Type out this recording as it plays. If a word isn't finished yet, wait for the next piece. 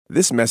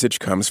This message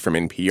comes from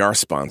NPR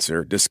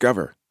sponsor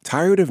Discover.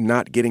 Tired of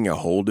not getting a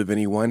hold of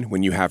anyone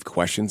when you have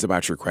questions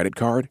about your credit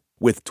card?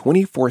 With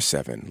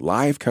 24/7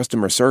 live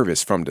customer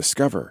service from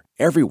Discover,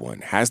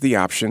 everyone has the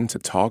option to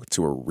talk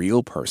to a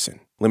real person.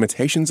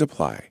 Limitations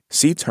apply.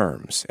 See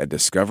terms at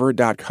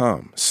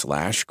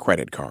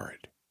discover.com/creditcard.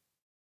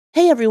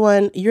 Hey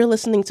everyone, you're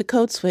listening to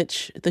Code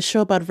Switch, the show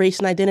about race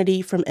and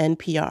identity from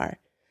NPR.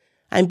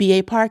 I'm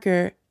B.A.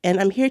 Parker, and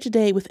I'm here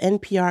today with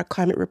NPR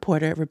climate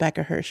reporter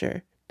Rebecca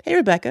Hersher. Hey,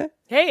 Rebecca.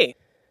 Hey.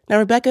 Now,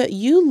 Rebecca,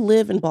 you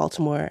live in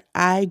Baltimore.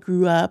 I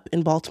grew up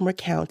in Baltimore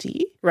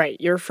County. Right.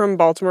 You're from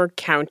Baltimore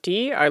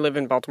County. I live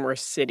in Baltimore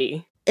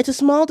City. It's a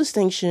small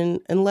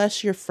distinction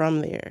unless you're from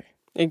there.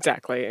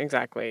 Exactly. And,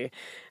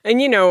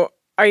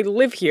 I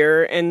live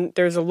here, and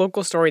there's a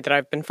local story that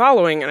I've been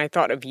following, and I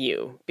thought of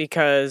you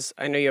because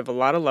I know you have a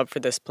lot of love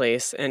for this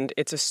place, and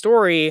it's a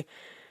story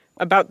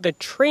about the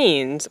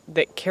trains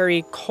that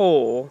carry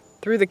coal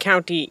through the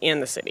county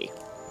and the city.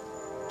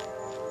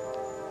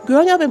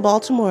 Growing up in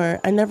Baltimore,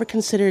 I never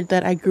considered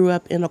that I grew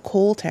up in a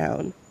coal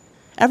town.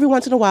 Every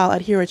once in a while,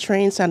 I'd hear a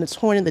train sound its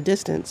horn in the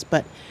distance,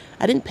 but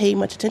I didn't pay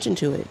much attention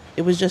to it.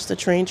 It was just a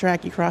train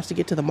track you crossed to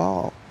get to the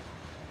mall.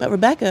 But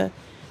Rebecca,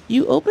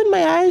 you opened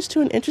my eyes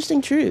to an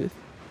interesting truth.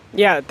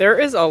 Yeah, there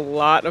is a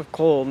lot of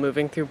coal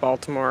moving through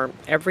Baltimore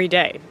every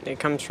day. It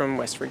comes from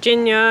West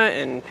Virginia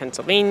and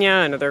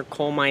Pennsylvania and other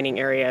coal mining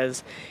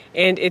areas,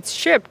 and it's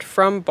shipped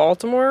from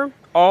Baltimore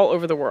all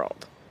over the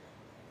world.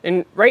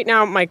 And right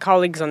now, my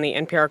colleagues on the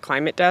NPR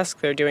Climate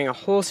Desk, they're doing a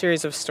whole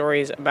series of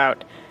stories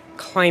about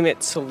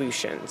climate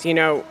solutions,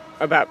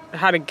 about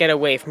how to get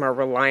away from our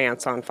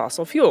reliance on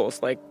fossil fuels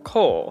like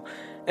coal.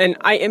 And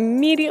I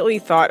immediately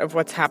thought of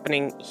what's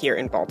happening here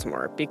in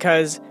Baltimore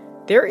because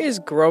there is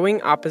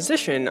growing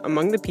opposition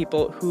among the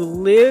people who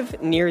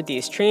live near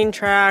these train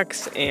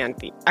tracks and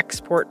the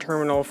export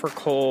terminal for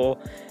coal.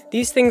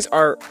 These things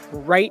are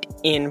right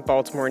in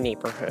Baltimore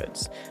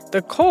neighborhoods.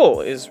 The coal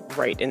is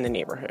right in the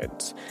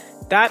neighborhoods.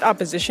 That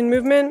opposition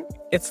movement,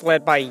 it's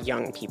led by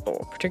young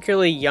people,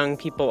 particularly young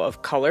people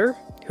of color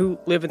who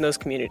live in those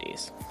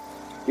communities.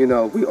 We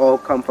all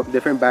come from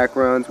different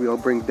backgrounds. We all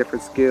bring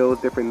different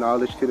skills, different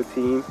knowledge to the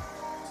team.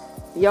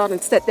 Y'all done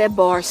set that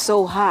bar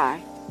so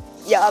high.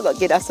 Y'all gonna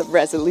get us a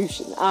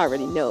resolution. I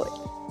already know it.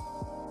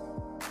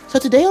 So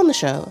today on the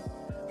show,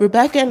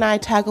 Rebecca and I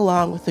tag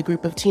along with a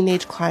group of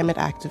teenage climate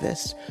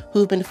activists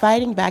who've been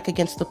fighting back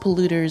against the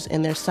polluters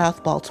in their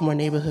South Baltimore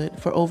neighborhood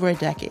for over a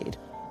decade.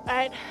 All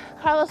right,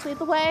 Carlos, lead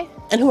the way.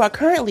 And who are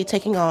currently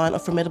taking on a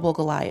formidable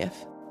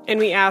Goliath. And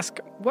we ask,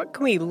 what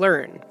can we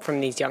learn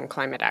from these young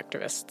climate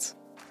activists?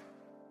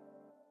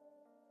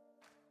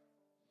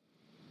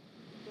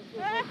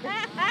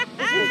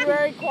 This is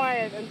very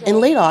quiet.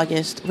 In late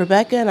August,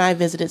 Rebecca and I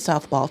visited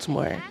South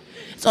Baltimore.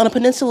 It's on a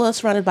peninsula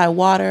surrounded by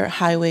water,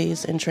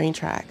 highways, and train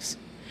tracks.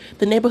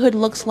 The neighborhood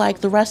looks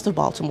like the rest of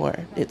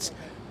Baltimore. It's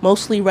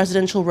mostly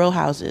residential row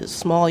houses,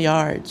 small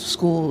yards,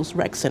 schools,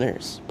 rec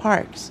centers,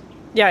 parks.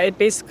 Yeah, it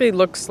basically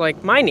looks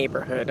like my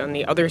neighborhood on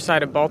the other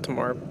side of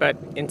Baltimore, but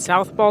in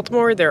South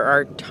Baltimore, there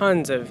are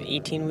tons of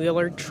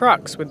 18-wheeler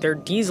trucks with their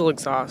diesel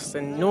exhausts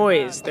and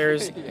noise.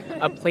 There's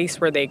a place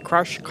where they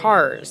crush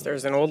cars.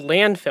 There's an old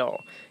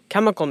landfill,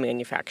 chemical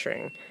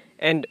manufacturing,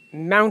 and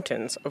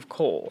mountains of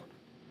coal.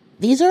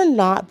 These are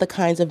not the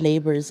kinds of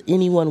neighbors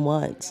anyone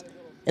wants.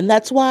 And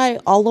that's why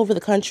all over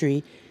the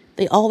country,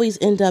 they always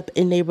end up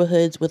in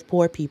neighborhoods with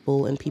poor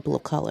people and people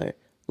of color,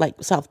 like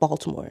South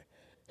Baltimore.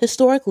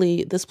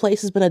 Historically, this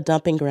place has been a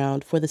dumping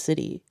ground for the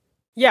city.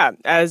 Yeah,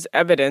 as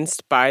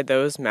evidenced by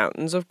those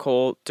mountains of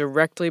coal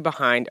directly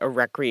behind a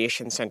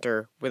recreation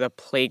center with a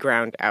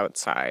playground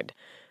outside.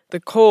 The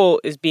coal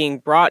is being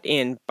brought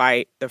in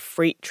by the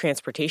freight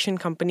transportation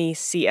company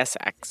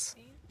CSX.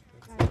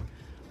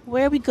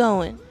 Where are we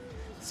going?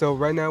 So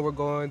right now we're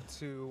going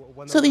to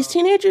So these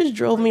teenagers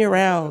drove me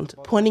around,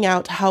 pointing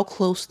out how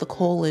close the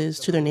coal is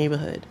to their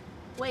neighborhood.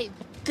 Wait,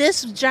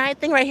 this giant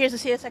thing right here is the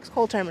CSX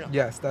coal terminal.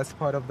 Yes, that's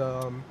part of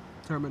the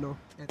terminal.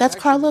 That's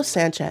Carlos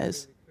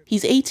Sanchez.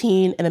 He's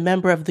 18 and a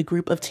member of the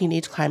group of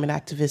teenage climate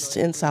activists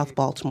in South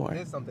Baltimore.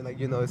 It's something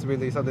it's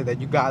really something that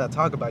you gotta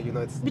talk about,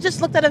 We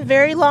just looked at a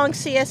very long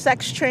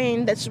CSX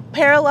train that's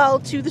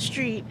parallel to the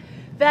street.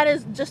 That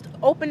is just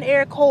open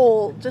air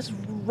coal just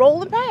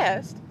rolling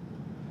past.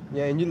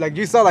 Yeah, and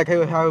you saw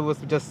how it was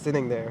just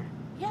sitting there.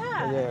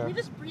 Yeah. You're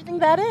just breathing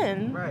that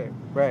in.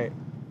 Right.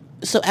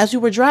 So as we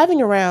were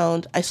driving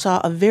around, I saw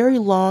a very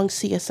long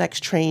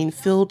CSX train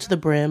filled to the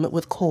brim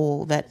with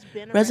coal that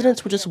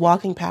residents were just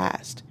walking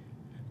past.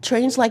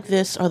 Trains like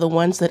this are the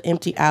ones that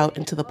empty out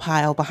into the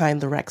pile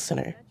behind the rec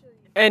center.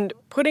 And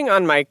putting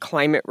on my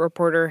climate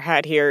reporter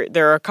hat here,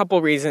 there are a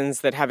couple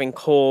reasons that having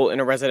coal in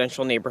a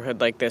residential neighborhood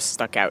like this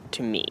stuck out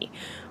to me.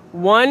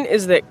 One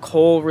is that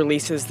coal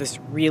releases this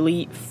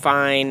really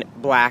fine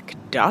black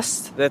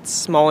dust that's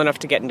small enough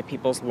to get into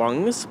people's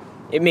lungs.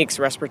 It makes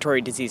respiratory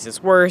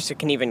diseases worse. It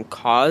can even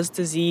cause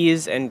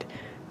disease and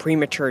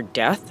premature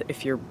death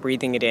if you're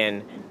breathing it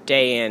in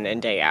and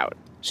day out.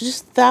 So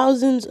just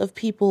thousands of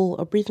people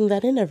are breathing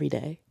that in every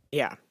day.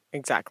 Yeah,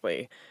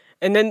 exactly.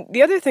 And then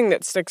the other thing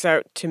that sticks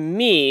out to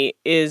me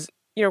is,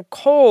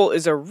 coal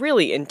is a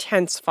really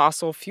intense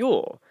fossil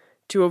fuel.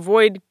 To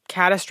avoid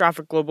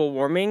catastrophic global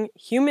warming,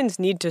 humans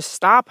need to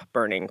stop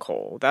burning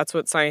coal. That's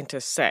what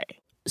scientists say.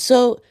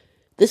 So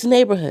this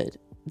neighborhood,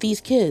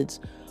 these kids,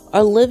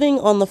 are living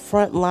on the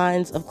front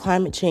lines of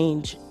climate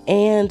change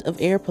and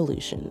of air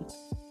pollution.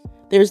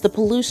 There's the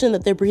pollution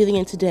that they're breathing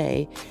in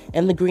today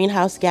and the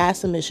greenhouse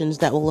gas emissions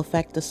that will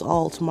affect us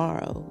all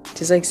tomorrow.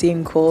 Just like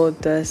seeing coal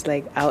dust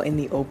out in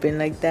the open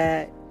like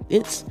that.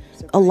 It's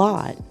a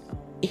lot.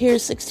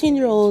 Here's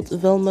 16-year-old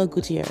Vilma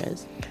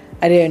Gutierrez.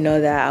 I didn't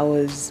know that I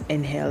was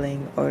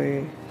inhaling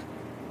or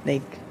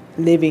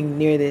living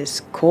near this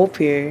coal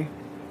pier,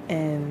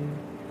 and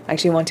I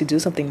actually want to do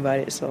something about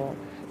it. So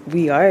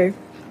we are,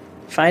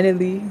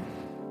 finally.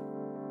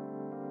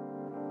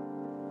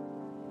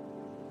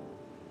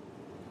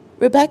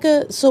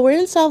 Rebecca, so we're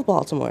in South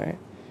Baltimore.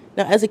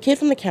 Now, as a kid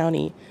from the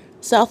county,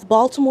 South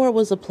Baltimore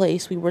was a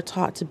place we were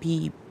taught to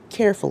be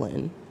careful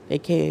in,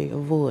 aka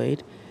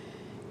avoid.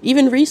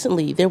 Even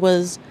recently, there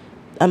was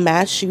a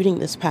mass shooting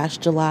this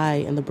past July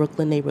in the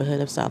Brooklyn neighborhood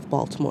of South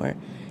Baltimore,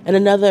 and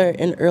another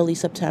in early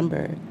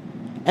September.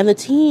 And the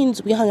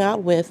teens we hung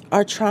out with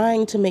are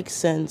trying to make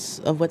sense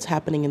of what's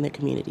happening in their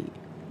community.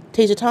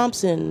 Tasia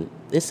Thompson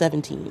is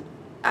 17.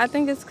 I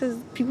think it's because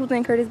people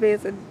think Curtis Bay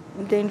is a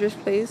dangerous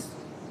place.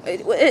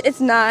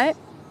 It's not.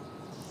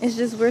 It's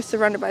just we're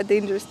surrounded by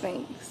dangerous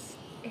things.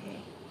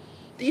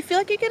 Do you feel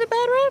like you get a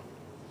bad rap?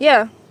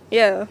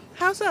 Yeah.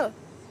 How so?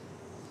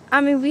 I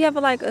mean, we have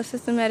a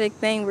systematic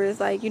thing where it's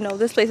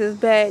this place is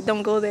bad,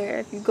 don't go there.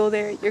 If you go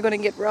there, you're going to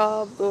get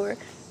robbed or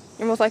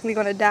you're most likely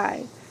going to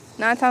die.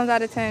 9 times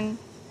out of 10,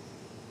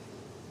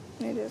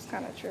 it is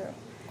kind of true.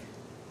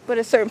 But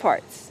it's certain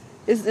parts.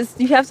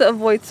 You have to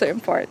avoid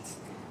certain parts.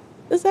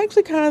 It's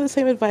actually kind of the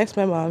same advice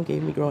my mom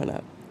gave me growing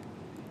up.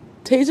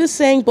 Tasia's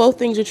saying both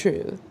things are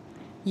true.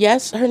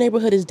 Yes, her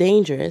neighborhood is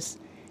dangerous,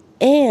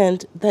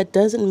 and that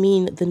doesn't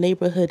mean the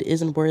neighborhood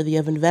isn't worthy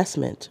of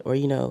investment or,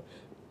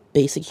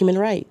 basic human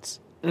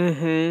rights.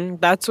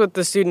 That's what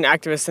the student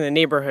activists in the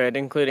neighborhood,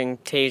 including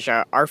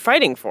Tasia, are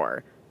fighting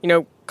for.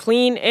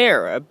 Clean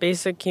air, a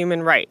basic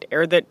human right,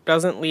 air that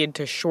doesn't lead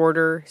to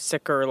shorter,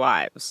 sicker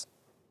lives.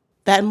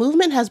 That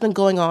movement has been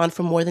going on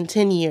for more than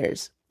 10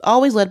 years,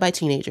 always led by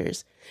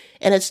teenagers,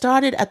 and it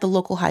started at the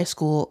local high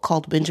school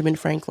called Benjamin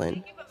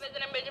Franklin.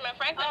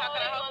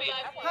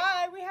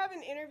 Hi, we have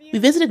an interview. We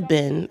visited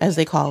Ben, as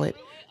they call it,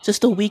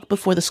 just a week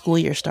before the school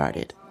year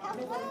started.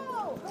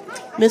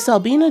 Miss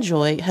Albina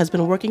Joy has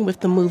been working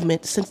with the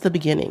movement since the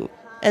beginning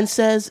and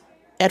says,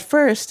 at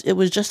first, it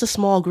was just a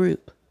small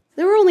group.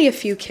 There were only a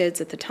few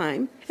kids at the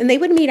time, and they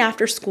would meet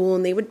after school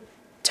and they would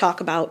talk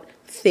about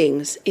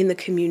things in the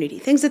community,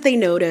 things that they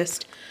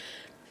noticed.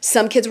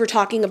 Some kids were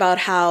talking about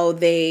how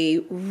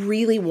they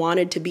really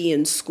wanted to be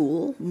in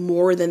school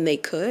more than they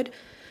could,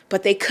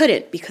 but they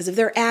couldn't because of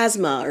their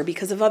asthma or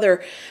because of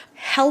other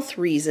health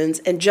reasons,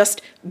 and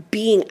just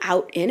being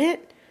out in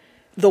it,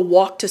 the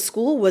walk to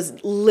school was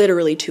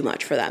literally too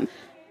much for them.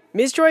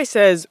 Ms. Joy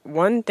says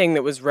one thing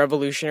that was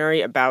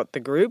revolutionary about the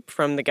group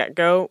from the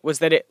get-go was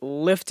that it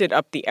lifted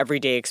up the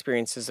everyday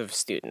experiences of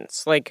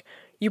students.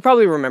 You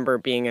probably remember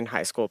being in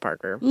high school,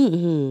 Parker.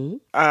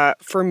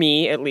 For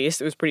me, at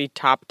least, it was pretty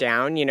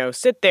top-down.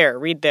 Sit there,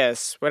 read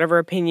this, whatever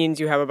opinions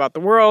you have about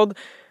the world,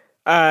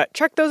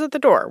 check those at the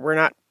door. We're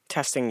not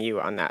testing you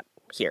on that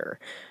here.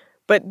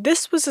 But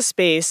this was a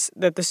space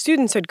that the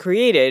students had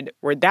created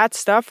where that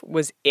stuff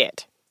was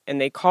it. And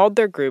they called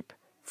their group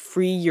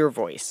Free Your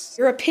Voice.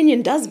 Your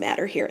opinion does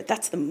matter here.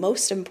 That's the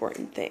most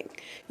important thing.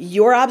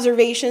 Your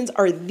observations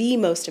are the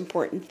most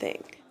important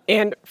thing.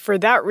 And for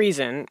that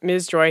reason,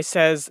 Ms. Joy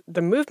says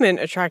the movement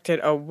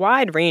attracted a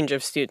wide range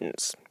of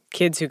students.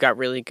 Kids who got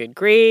really good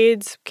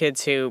grades,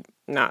 kids who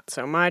not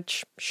so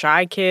much,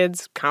 shy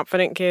kids,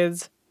 confident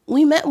kids.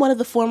 We met one of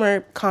the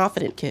former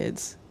confident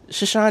kids,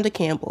 Shashonda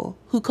Campbell,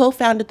 who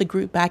co-founded the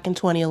group back in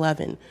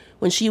 2011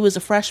 when she was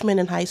a freshman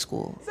in high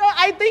school. So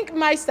I think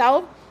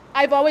myself,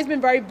 I've always been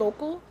very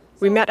vocal.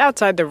 We met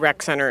outside the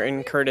rec center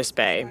in Curtis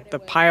Bay. The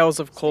piles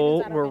of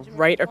coal were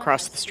right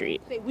across the street.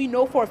 We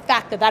know for a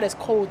fact that is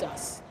coal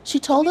dust. She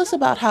told us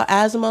about how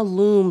asthma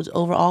loomed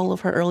over all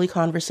of her early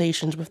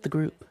conversations with the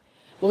group.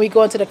 When we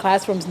go into the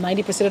classrooms,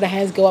 90% of the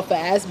hands go up for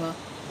asthma.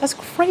 That's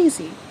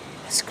crazy.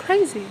 That's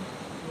crazy.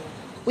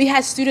 We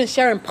had students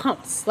sharing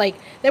pumps. They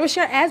would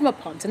share asthma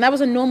pumps, and that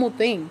was a normal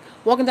thing.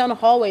 Walking down the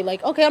hallway,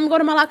 okay, I'm going to go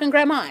to my locker and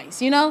grab mine,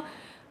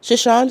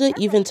 Shashonda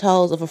even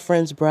tells of a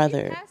friend's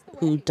brother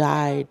who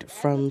died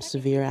from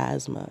severe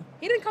asthma.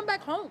 He didn't come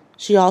back home.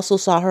 She also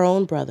saw her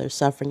own brother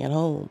suffering at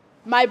home.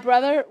 My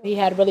brother, he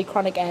had really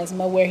chronic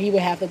asthma where he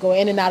would have to go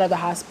in and out of the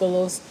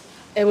hospitals.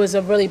 It was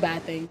a really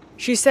bad thing.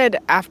 She said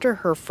after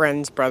her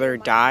friend's brother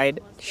died,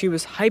 she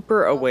was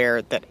hyper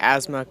aware that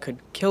asthma could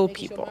kill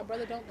people.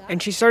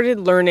 And she started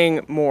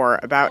learning more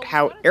about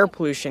how air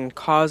pollution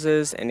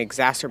causes and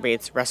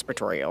exacerbates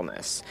respiratory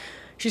illness.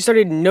 She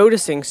started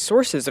noticing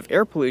sources of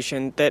air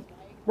pollution that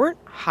weren't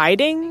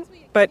hiding,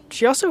 but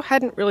she also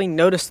hadn't really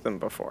noticed them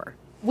before.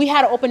 We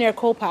had an open-air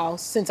coal pile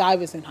since I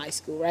was in high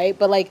school, right?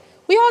 But,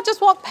 we all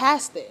just walked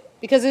past it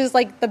because it's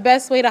like the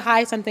best way to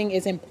hide something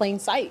is in plain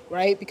sight,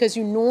 right? Because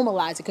you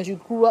normalize it, because you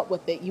grew up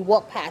with it, you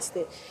walk past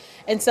it.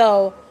 And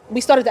so we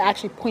started to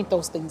actually point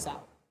those things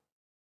out.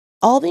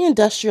 All the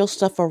industrial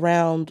stuff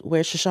around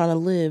where Shoshana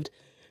lived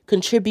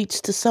contributes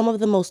to some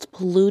of the most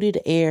polluted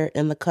air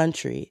in the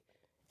country,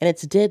 and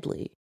it's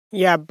deadly.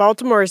 Yeah,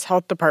 Baltimore's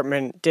health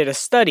department did a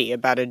study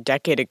about a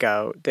decade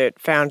ago that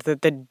found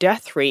that the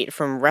death rate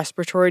from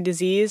respiratory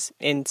disease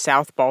in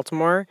South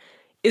Baltimore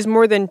is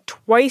more than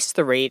twice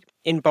the rate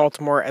in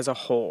Baltimore as a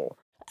whole.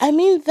 I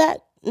mean,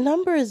 that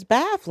number is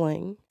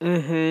baffling.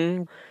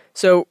 Mm-hmm.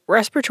 So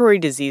respiratory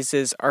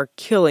diseases are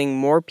killing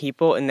more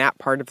people in that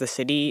part of the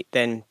city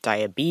than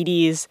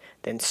diabetes,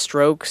 than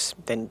strokes,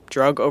 than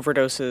drug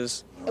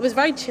overdoses. It was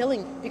very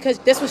chilling because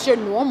this was your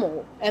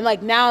normal. And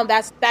like now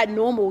that's that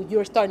normal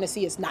you're starting to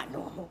see is not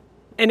normal.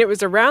 And it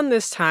was around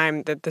this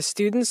time that the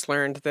students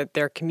learned that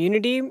their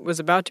community was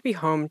about to be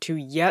home to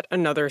yet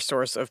another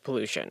source of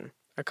pollution.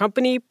 A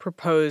company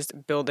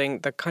proposed building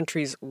the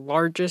country's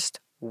largest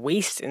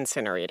waste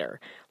incinerator,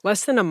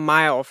 less than a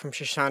mile from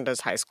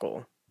Shoshanda's high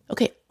school.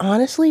 Okay,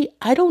 honestly,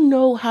 I don't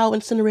know how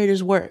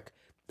incinerators work,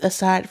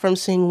 aside from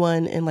seeing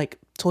one in like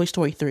Toy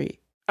Story 3.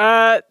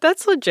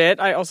 That's legit.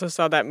 I also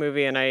saw that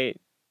movie and I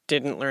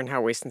didn't learn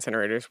how waste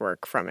incinerators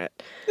work from it.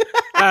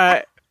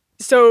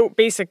 So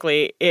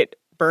basically, it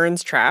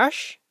burns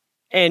trash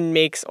and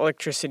makes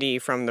electricity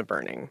from the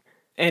burning.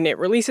 And it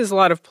releases a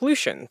lot of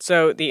pollution.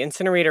 So the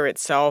incinerator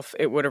itself,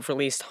 it would have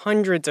released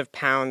hundreds of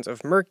pounds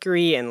of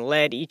mercury and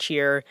lead each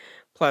year,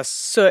 plus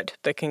soot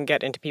that can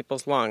get into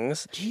people's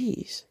lungs.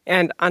 Jeez.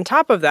 And on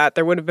top of that,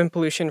 there would have been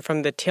pollution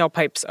from the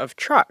tailpipes of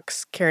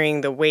trucks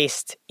carrying the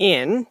waste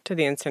in to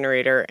the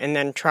incinerator and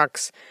then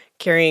trucks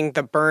carrying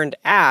the burned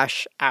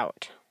ash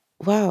out.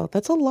 Wow,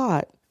 that's a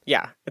lot.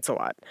 Yeah, it's a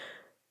lot.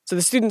 So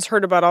the students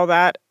heard about all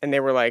that and they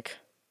were like,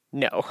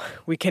 no,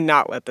 we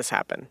cannot let this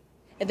happen.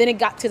 And then it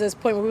got to this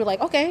point where we were like,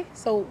 okay,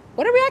 so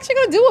what are we actually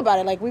going to do about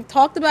it? Like, we've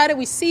talked about it.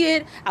 We see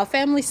it. Our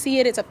families see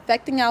it. It's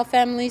affecting our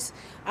families.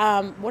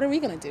 What are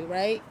we going to do,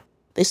 right?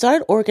 They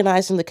started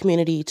organizing the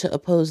community to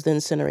oppose the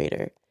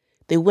incinerator.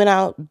 They went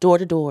out door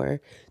to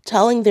door,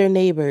 telling their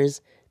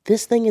neighbors,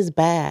 this thing is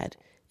bad.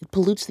 It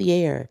pollutes the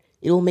air.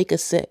 It will make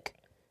us sick.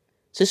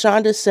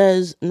 Shoshanda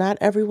says not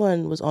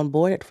everyone was on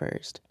board at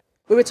first.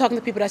 We were talking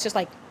to people that's just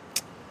like,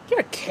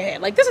 you're a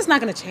kid. Like, this is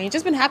not going to change.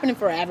 It's been happening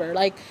forever.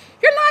 Like,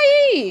 you're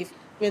naive.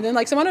 And then,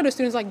 like, some other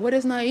students like, what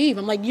is naive?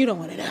 I'm like, you don't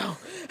want to know.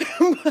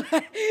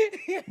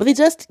 But they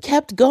just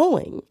kept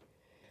going.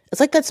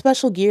 It's like that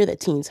special gear that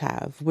teens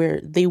have,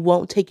 where they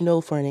won't take no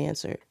for an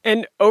answer.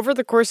 And over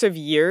the course of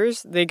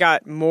years, they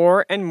got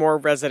more and more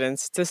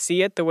residents to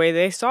see it the way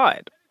they saw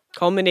it,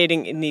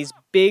 culminating in these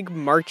big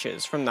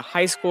marches from the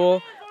high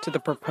school to the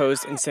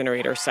proposed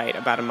incinerator site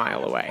about a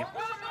mile away.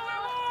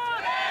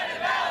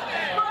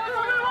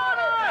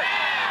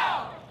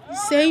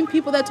 Same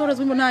people that told us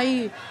we were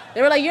naive.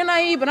 They were like, you're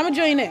naive, but I'm going to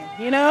join in,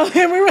 you know?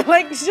 And we were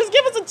like, just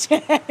give us a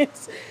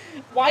chance.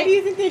 Why do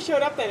you think they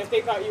showed up then if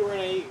they thought you were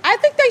naive? I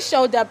think they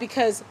showed up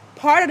because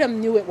part of them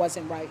knew it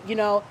wasn't right, you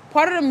know?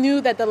 Part of them knew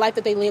that the life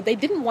that they lived, they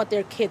didn't want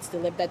their kids to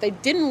live that. They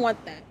didn't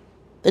want that.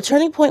 The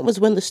turning point was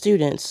when the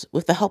students,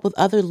 with the help of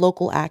other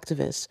local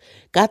activists,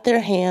 got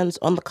their hands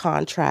on the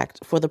contract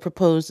for the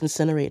proposed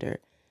incinerator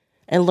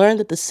and learned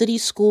that the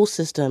city's school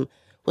system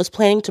was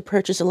planning to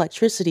purchase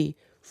electricity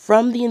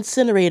from the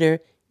incinerator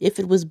if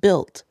it was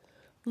built.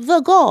 The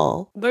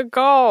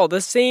gall,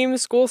 the same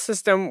school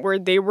system where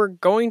they were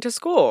going to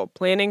school,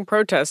 planning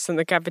protests in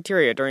the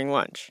cafeteria during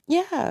lunch.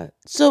 Yeah.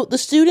 So the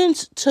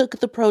students took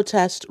the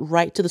protest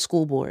right to the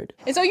school board.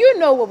 And so you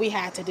know what we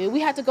had to do.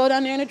 We had to go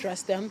down there and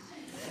address them.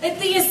 If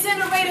the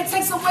incinerator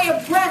takes away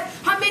a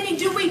breath, how many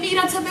do we need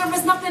until there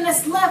is nothing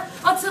that's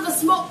left? Until the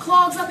smoke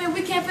clogs up and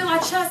we can't feel our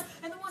chest.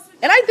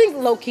 And I think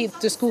low-key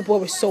the school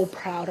board was so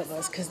proud of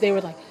us because they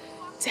were like,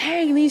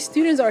 dang, these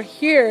students are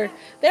here.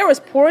 There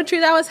was poetry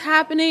that was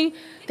happening.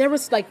 There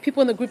was like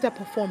people in the group that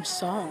performed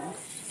songs.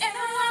 And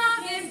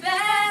along it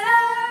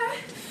better,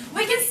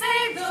 we can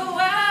save the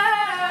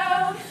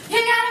world.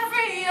 You gotta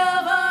free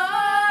your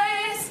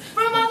voice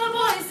from all the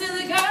boys to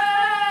the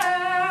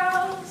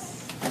girls.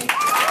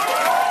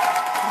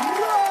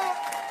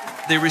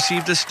 They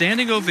received a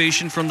standing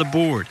ovation from the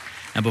board.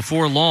 And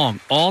before long,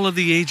 all of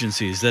the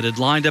agencies that had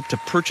lined up to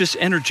purchase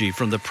energy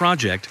from the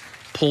project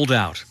pulled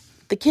out.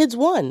 The kids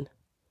won.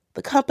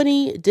 The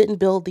company didn't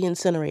build the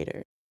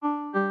incinerator.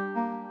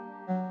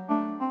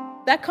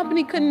 That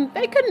company couldn't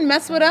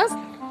mess with us.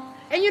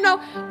 And you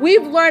know,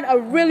 we've learned a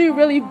really,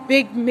 really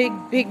big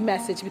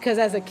message because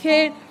as a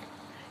kid,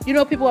 you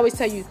know, people always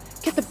tell you,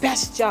 get the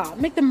best job,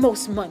 make the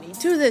most money,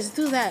 do this,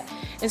 do that.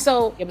 And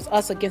so it was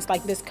us against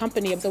like this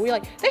company. And so we're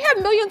like, they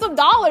have millions of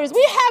dollars.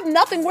 We have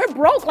nothing. We're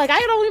broke. Like I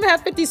don't even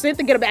have 50 cents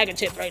to get a bag of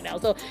chips right now.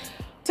 So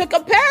to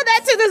compare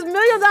that to this $1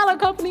 million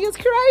company is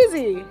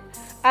crazy.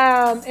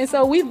 And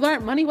so we've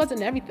learned money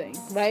wasn't everything,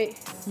 right?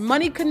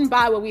 Money couldn't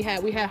buy what we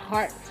had. We had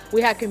heart.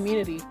 We had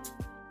community.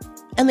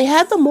 And they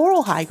had the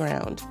moral high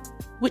ground,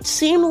 which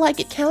seemed like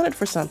it counted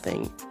for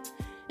something.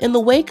 In the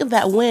wake of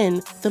that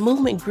win, the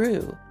movement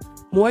grew.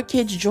 more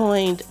kids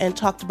joined and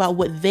talked about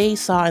what they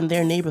saw in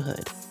their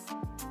neighborhood.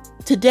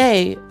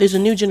 Today, there's a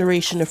new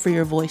generation of Free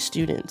Your Voice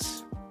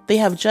students. They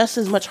have just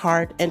as much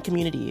heart and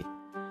community,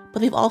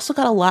 but they've also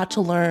got a lot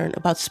to learn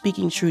about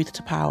speaking truth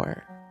to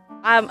power.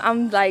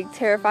 I'm like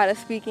terrified of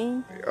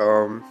speaking.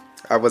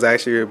 I was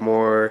actually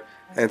more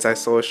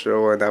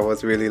antisocial, and I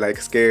was really like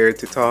scared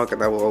to talk,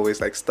 and I would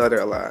always like stutter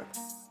a lot.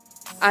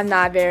 I'm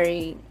not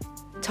very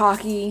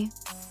talky.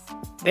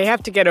 They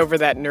have to get over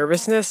that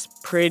nervousness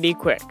pretty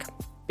quick,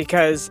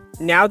 because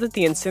now that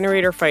the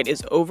incinerator fight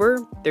is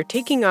over, they're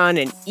taking on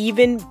an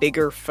even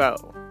bigger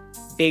foe,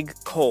 big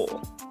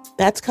coal.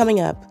 That's coming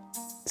up.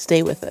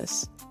 Stay with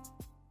us.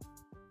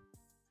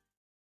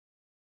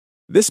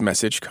 This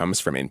message comes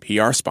from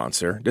NPR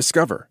sponsor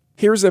Discover.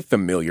 Here's a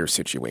familiar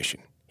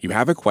situation. You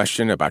have a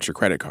question about your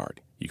credit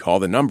card. You call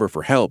the number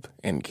for help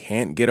and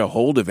can't get a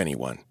hold of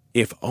anyone.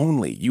 If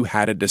only you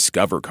had a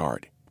Discover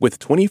card. With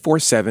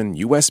 24/7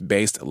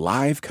 U.S.-based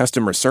live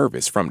customer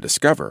service from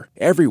Discover,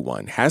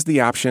 everyone has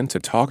the option to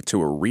talk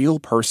to a real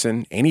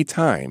person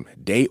anytime,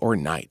 day or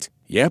night.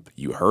 Yep,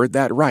 you heard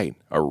that right,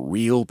 a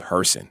real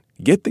person.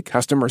 Get the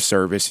customer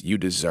service you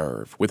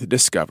deserve with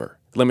Discover.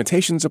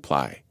 Limitations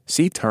apply.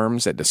 See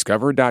terms at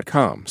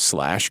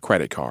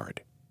discover.com/creditcard.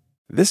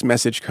 This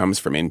message comes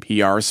from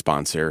NPR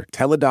sponsor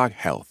Teladoc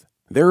Health.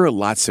 There are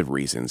lots of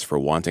reasons for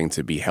wanting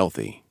to be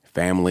healthy.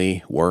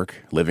 Family, work,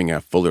 living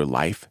a fuller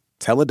life.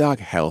 Teladoc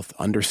Health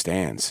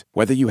understands.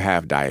 Whether you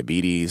have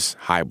diabetes,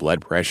 high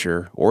blood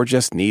pressure, or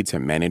just need to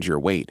manage your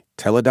weight,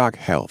 Teladoc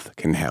Health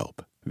can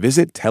help.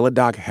 Visit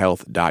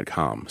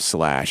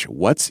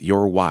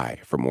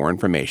teladochealth.com/whatsyourwhy for more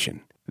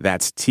information.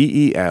 That's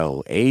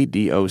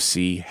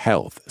TELADOC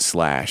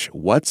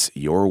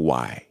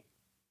health/whatsyourwhy.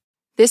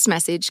 This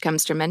message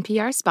comes from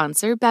NPR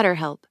sponsor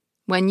BetterHelp.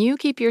 When you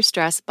keep your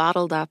stress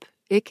bottled up,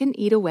 it can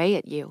eat away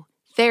at you.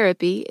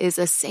 Therapy is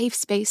a safe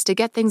space to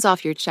get things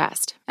off your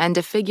chest and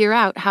to figure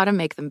out how to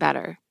make them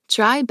better.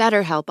 Try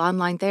BetterHelp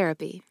Online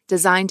Therapy,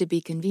 designed to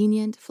be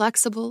convenient,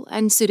 flexible,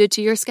 and suited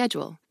to your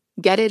schedule.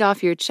 Get it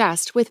off your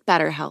chest with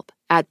BetterHelp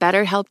at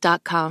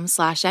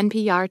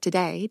betterhelp.com/NPR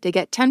today to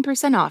get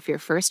 10% off your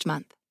first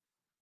month.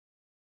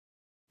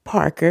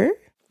 Parker.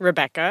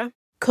 Rebecca.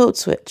 Code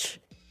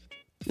Switch.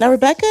 Now,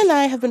 Rebecca and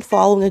I have been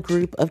following a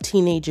group of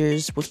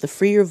teenagers with the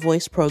Free Your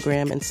Voice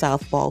program in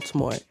South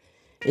Baltimore.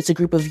 It's a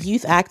group of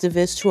youth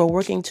activists who are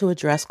working to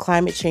address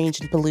climate change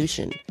and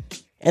pollution.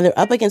 And they're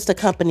up against a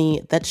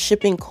company that's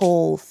shipping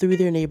coal through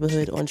their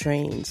neighborhood on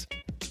trains.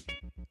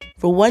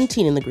 For one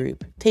teen in the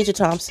group, Tasia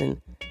Thompson,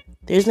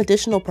 there's an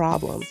additional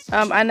problem.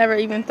 I never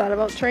even thought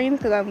about trains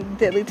because I'm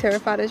deadly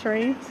terrified of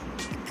trains.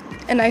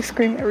 And I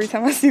scream every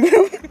time I see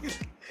them.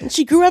 And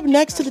she grew up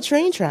next to the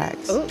train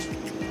tracks. Oh.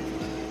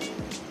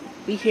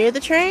 We hear the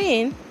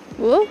train.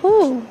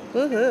 Woohoo.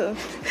 Woohoo.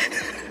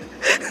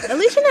 At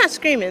least you're not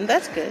screaming.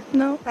 That's good.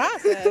 No.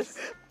 Process.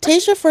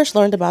 Tasia first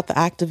learned about the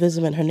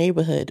activism in her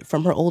neighborhood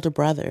from her older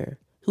brother,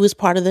 who was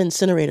part of the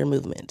incinerator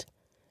movement.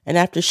 And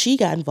after she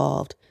got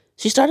involved,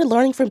 she started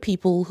learning from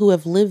people who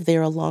have lived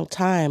there a long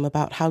time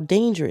about how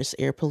dangerous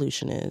air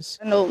pollution is.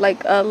 I know,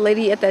 like, a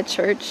lady at that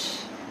church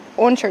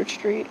on Church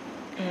Street.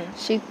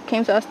 She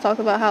came to us to talk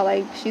about how,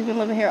 like, she's been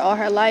living here all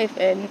her life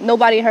and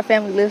nobody in her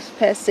family lives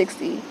past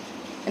 60.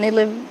 And they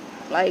live,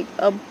 like,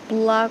 a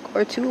block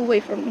or two away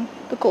from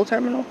the coal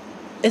terminal.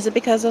 Is it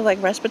because of,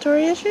 like,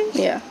 respiratory issues?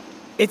 Yeah.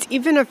 It's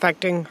even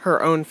affecting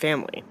her own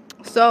family.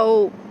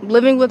 So,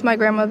 living with my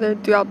grandmother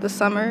throughout the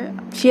summer,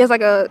 she has,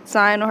 like, a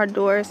sign on her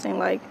door saying,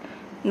 like,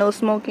 no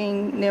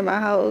smoking near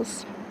my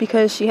house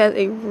because she has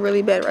a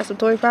really bad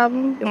respiratory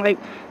problem. And, like,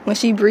 when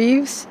she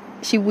breathes,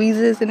 she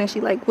wheezes and then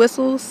she, like,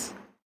 whistles.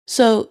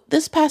 So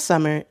this past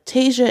summer,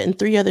 Tasia and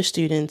 3 other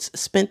students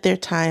spent their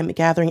time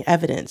gathering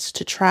evidence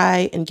to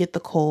try and get the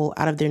coal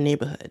out of their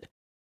neighborhood.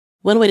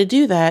 One way to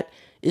do that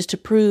is to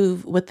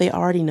prove what they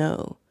already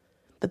know,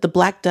 that the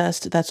black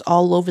dust that's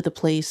all over the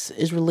place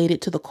is related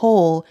to the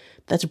coal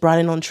that's brought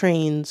in on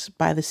trains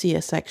by the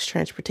CSX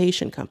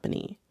Transportation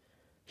Company.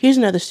 Here's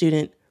another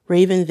student,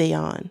 Raven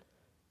Vayon.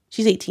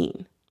 She's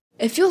 18.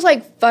 It feels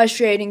like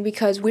frustrating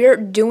because we're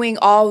doing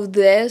all of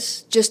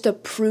this just to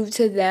prove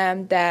to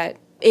them that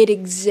it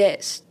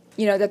exists,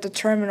 you know, that the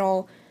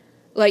terminal,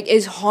 like,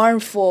 is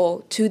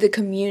harmful to the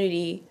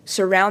community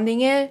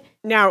surrounding it.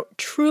 Now,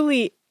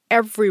 truly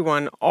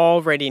everyone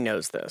already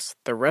knows this.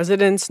 The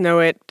residents know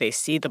it. They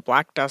see the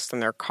black dust on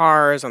their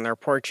cars, on their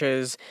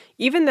porches.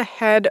 Even the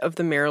head of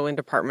the Maryland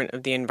Department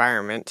of the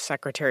Environment,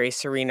 Secretary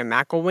Serena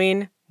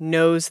McElwain,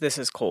 knows this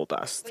is coal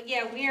dust. But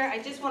yeah, I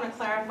just want to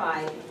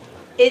clarify,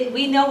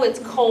 we know it's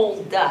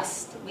coal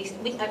dust.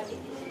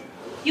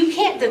 You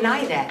can't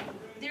deny that.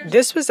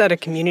 This was at a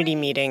community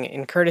meeting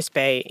in Curtis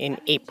Bay in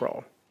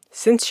April.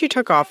 Since she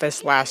took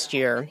office last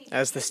year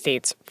as the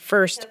state's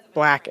first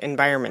Black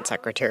environment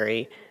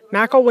secretary,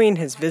 McElwain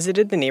has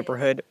visited the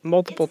neighborhood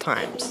multiple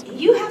times.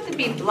 You have to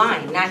be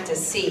blind not to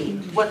see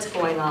what's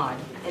going on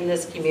in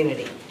this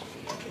community.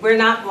 We're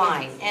not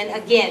blind. And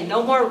again,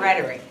 no more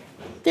rhetoric.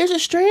 There's a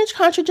strange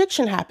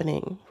contradiction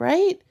happening,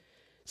 right?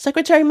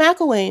 Secretary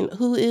McElwain,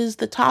 who is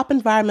the top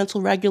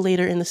environmental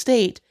regulator in the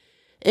state,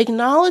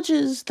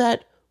 acknowledges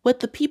that what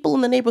the people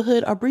in the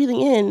neighborhood are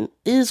breathing in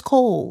is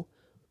coal.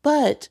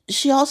 But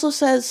she also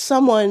says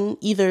someone,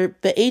 either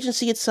the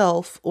agency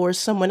itself or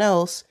someone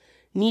else,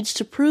 needs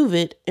to prove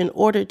it in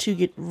order to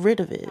get rid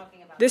of it.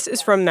 This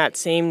is from that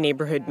same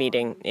neighborhood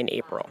meeting in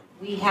April.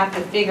 We have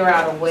to figure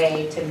out a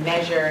way to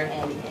measure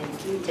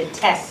and to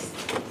test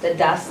the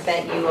dust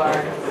that you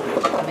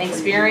are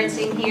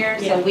experiencing here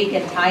so we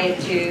can tie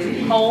it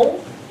to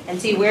coal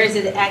and see where is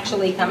it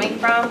actually coming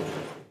from.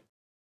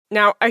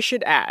 Now, I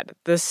should add,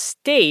 the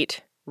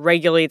state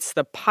regulates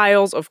the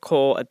piles of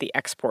coal at the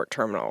export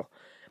terminal.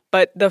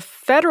 But the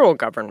federal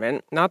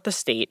government, not the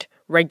state,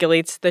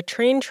 regulates the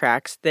train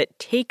tracks that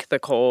take the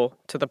coal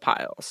to the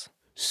piles.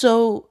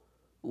 So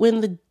when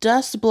the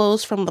dust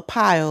blows from the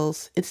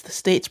piles, it's the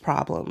state's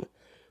problem.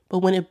 But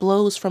when it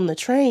blows from the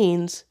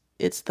trains,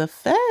 it's the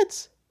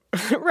feds.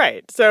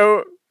 Right.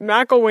 So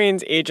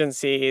McElwain's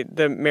agency,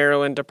 the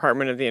Maryland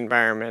Department of the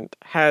Environment,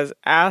 has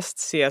asked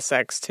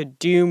CSX to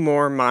do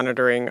more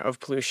monitoring of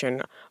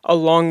pollution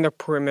along the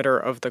perimeter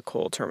of the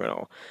coal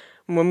terminal.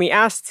 When we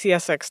asked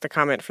CSX to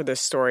comment for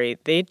this story,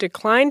 they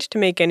declined to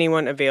make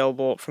anyone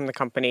available from the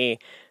company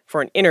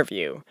for an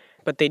interview.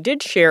 But they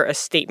did share a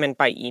statement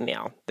by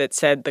email that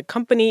said the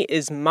company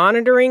is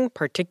monitoring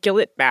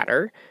particulate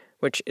matter,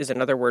 which is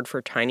another word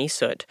for tiny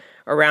soot,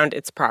 around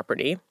its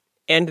property,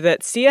 and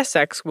that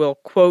CSX will,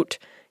 quote,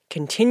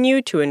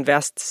 continue to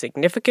invest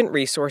significant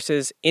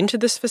resources into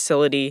this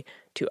facility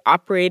to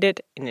operate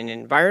it in an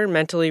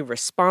environmentally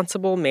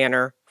responsible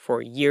manner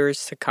for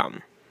years to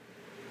come.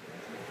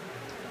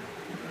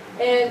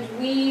 And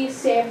we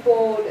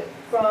sampled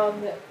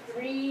from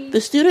 3...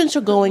 The students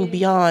are going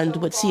beyond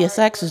what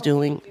CSX is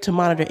doing to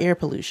monitor air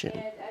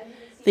pollution.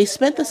 They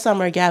spent the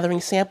summer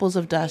gathering samples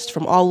of dust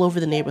from all over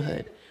the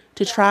neighborhood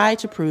to try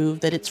to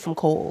prove that it's from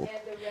coal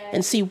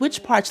and see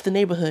which parts of the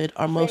neighborhood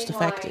are most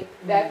affected.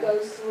 That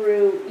goes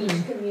through each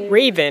community.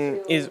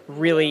 Raven is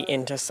really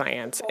into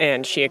science,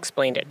 and she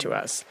explained it to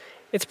us.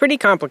 It's pretty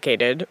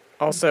complicated.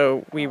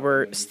 Also, we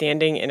were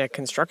standing in a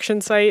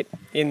construction site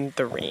in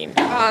the rain.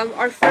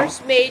 Our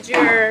first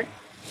major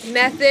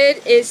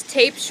method is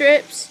tape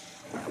strips,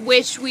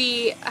 which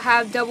we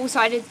have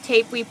double-sided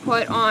tape we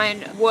put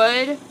on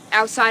wood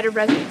outside of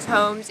residents'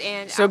 homes.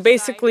 So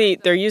basically,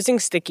 they're using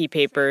sticky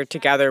paper to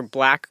gather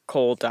black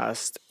coal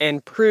dust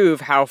and prove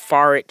how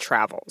far it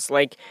travels.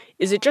 Like,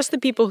 is it just the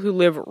people who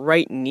live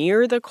right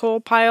near the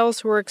coal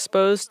piles who are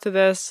exposed to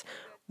this?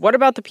 What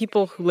about the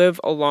people who live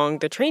along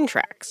the train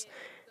tracks?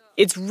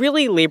 It's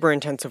really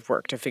labor-intensive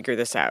work to figure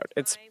this out.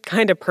 It's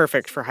kind of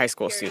perfect for high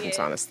school students,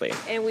 honestly.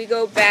 And we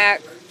go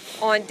back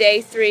on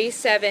day 3,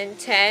 7,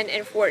 10,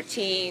 and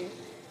 14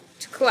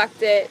 to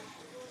collect it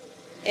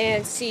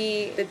and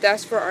see the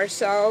dust for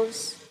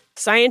ourselves.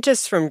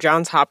 Scientists from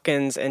Johns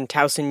Hopkins and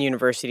Towson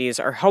universities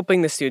are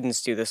helping the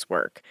students do this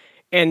work.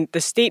 And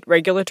the state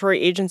regulatory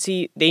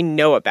agency, they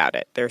know about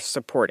it. They're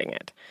supporting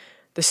it.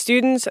 The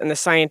students and the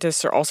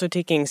scientists are also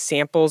taking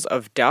samples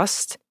of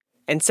dust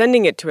and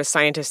sending it to a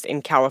scientist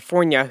in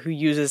California who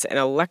uses an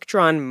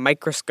electron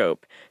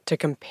microscope to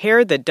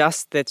compare the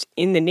dust that's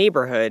in the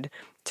neighborhood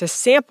to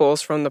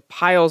samples from the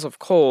piles of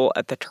coal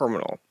at the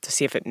terminal to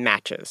see if it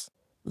matches.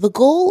 The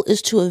goal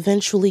is to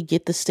eventually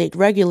get the state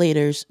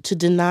regulators to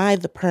deny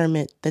the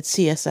permit that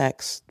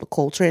CSX, the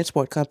coal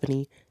transport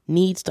company,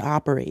 needs to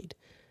operate,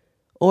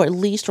 or at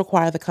least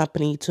require the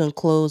company to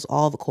enclose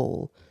all the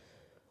coal,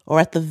 or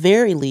at the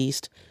very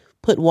least,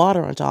 put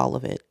water onto all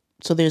of it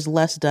so there's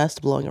less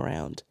dust blowing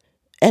around.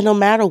 And no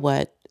matter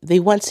what, they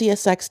want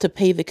CSX to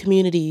pay the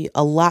community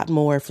a lot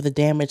more for the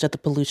damage that the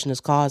pollution is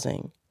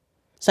causing.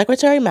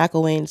 Secretary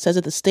McElwain says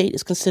that the state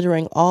is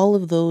considering all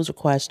of those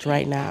requests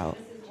right now.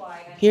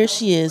 Here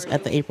she is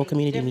at the April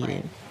community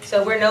meeting.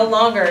 So we're no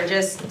longer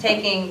just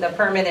taking the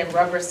permit and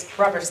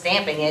rubber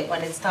stamping it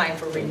when it's time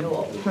for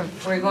renewal.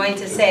 We're going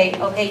to say,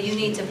 okay, you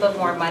need to put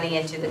more money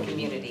into the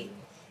community.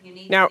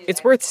 Now,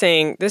 it's worth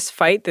saying this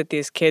fight that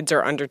these kids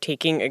are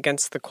undertaking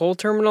against the coal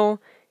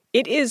terminal,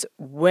 it is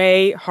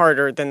way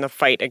harder than the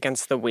fight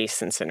against the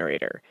waste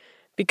incinerator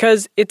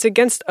because it's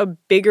against a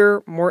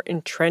bigger, more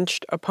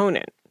entrenched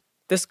opponent.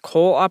 This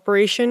coal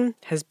operation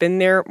has been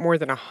there more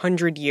than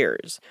 100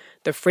 years.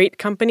 The freight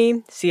company,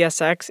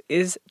 CSX,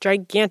 is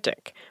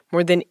gigantic.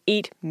 More than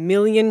 8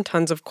 million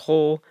tons of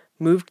coal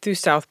moved through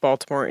South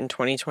Baltimore in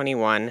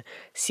 2021.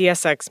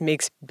 CSX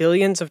makes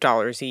billions of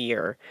dollars a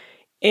year.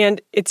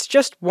 And it's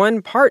just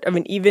one part of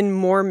an even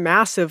more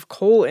massive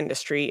coal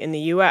industry in the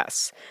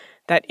U.S.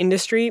 That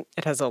industry,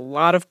 it has a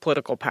lot of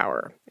political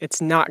power.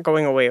 It's not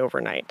going away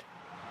overnight.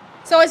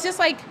 So it's just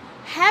like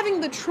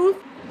having the truth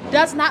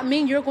does not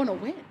mean you're going to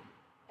win.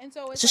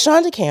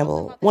 Shashonda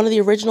Campbell, one of the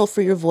original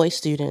Free Your Voice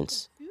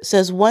students,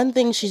 says one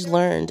thing she's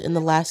learned in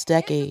the last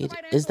decade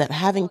is that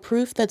having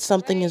proof that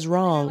something is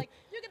wrong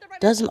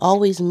doesn't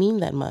always mean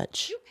that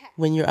much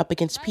when you're up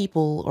against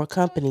people or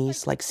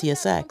companies like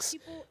CSX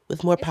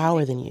with more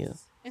power than you.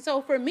 And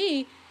so for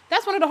me,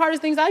 that's one of the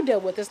hardest things I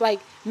deal with is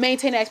like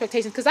maintaining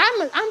expectations because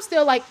I'm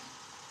still like,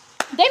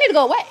 they need to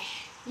go away.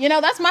 You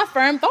know, that's my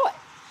firm thought.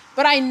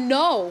 But I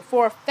know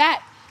for a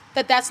fact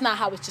that's not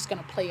how it's just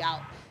going to play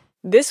out.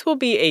 This will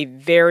be a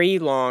very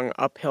long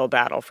uphill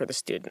battle for the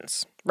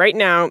students. Right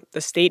now, the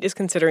state is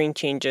considering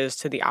changes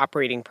to the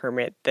operating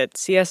permit that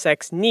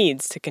CSX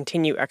needs to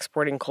continue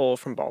exporting coal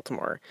from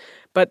Baltimore.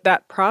 But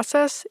that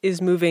process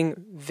is moving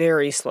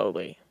very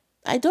slowly.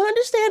 I don't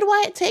understand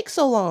why it takes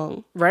so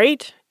long.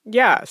 Right?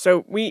 Yeah,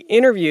 so we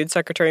interviewed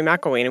Secretary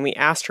McElwain and we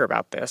asked her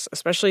about this,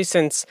 especially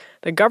since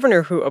the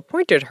governor who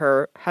appointed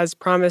her has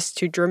promised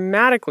to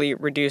dramatically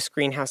reduce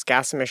greenhouse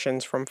gas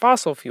emissions from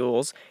fossil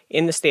fuels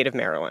in the state of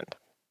Maryland.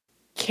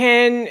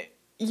 Can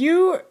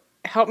you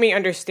help me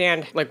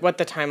understand what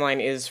the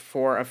timeline is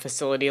for a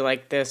facility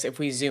like this if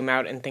we zoom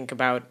out and think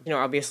about,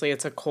 obviously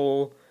it's a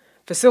coal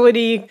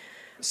facility.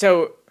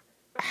 So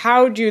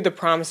how do the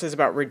promises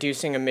about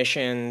reducing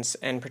emissions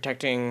and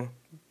protecting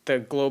the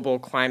global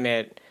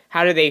climate,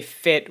 how do they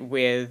fit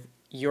with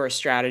your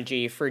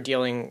strategy for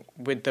dealing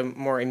with the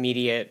more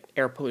immediate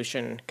air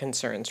pollution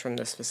concerns from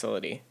this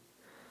facility?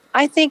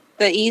 I think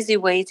the easy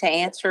way to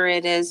answer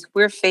it is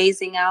we're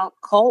phasing out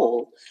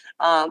coal.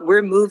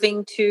 We're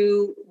moving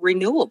to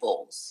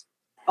renewables.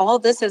 All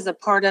this is a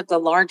part of the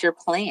larger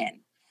plan.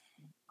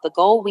 The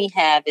goal we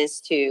have is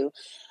to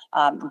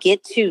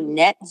get to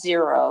net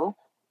zero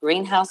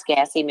greenhouse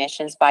gas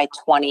emissions by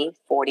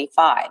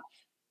 2045.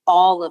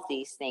 All of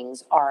these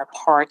things are a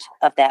part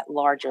of that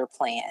larger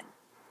plan.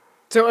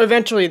 So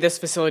eventually this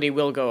facility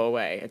will go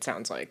away, it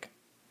sounds like.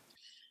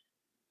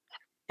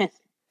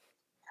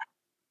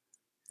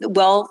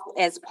 Well,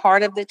 as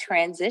part of the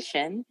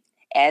transition,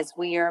 as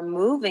we are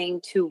moving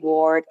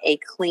toward a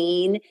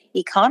clean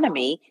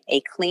economy,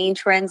 a clean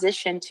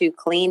transition to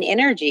clean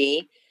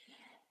energy,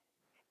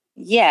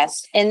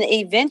 yes, and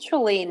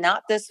eventually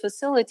not this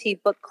facility,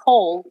 but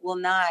coal will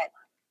not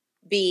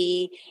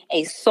be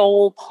a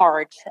sole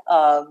part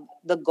of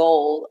the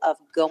goal of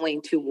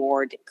going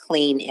toward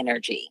clean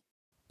energy.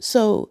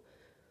 So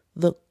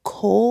the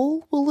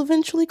coal will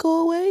eventually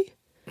go away?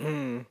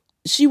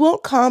 She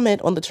won't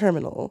comment on the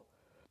terminal.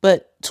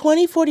 But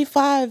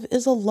 2045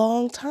 is a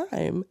long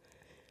time.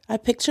 I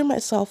picture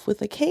myself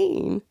with a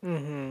cane.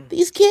 Mm-hmm.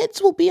 These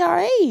kids will be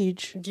our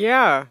age.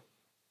 Yeah.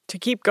 To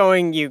keep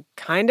going, you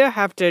kind of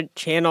have to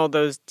channel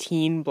those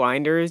teen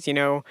blinders,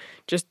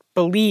 just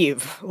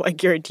believe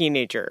like you're a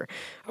teenager.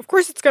 Of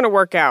course it's going to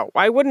work out.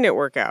 Why wouldn't it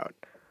work out?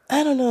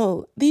 I don't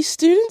know. These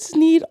students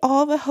need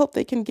all the help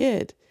they can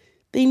get.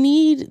 They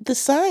need the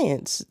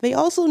science. They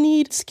also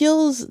need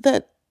skills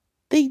that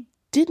they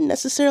didn't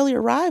necessarily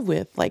arrive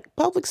with, like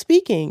public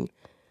speaking,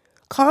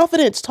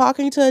 confidence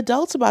talking to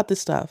adults about this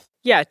stuff.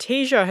 Yeah,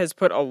 Tasia has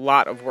put a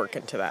lot of work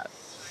into that.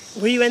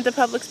 Were you into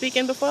public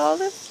speaking before all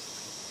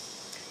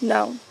this?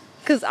 No,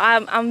 because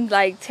I'm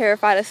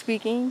terrified of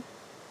speaking.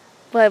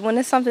 But when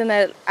it's something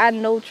that I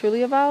know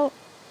truly about,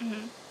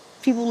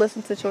 people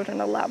listen to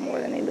children a lot more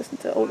than they listen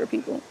to older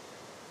people.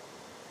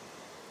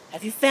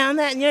 Have you found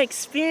that in your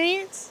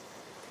experience?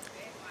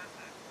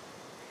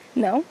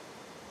 No.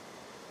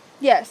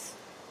 Yes.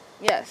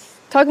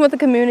 Talking with the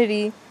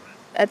community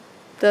at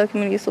the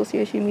community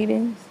association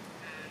meetings.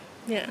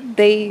 Yeah.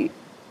 They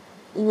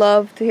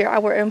love to hear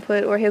our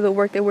input or hear the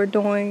work that we're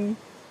doing.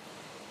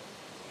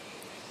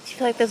 Do you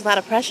feel like there's a lot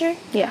of pressure?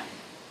 Yeah.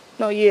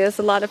 It's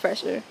a lot of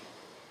pressure.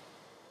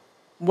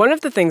 One of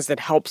the things that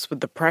helps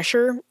with the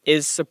pressure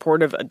is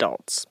supportive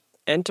adults.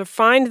 And to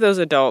find those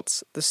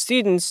adults, the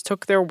students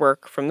took their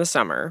work from the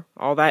summer,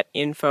 all that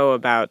info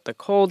about the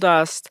coal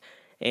dust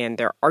and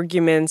their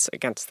arguments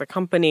against the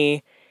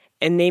company,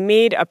 and they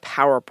made a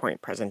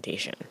PowerPoint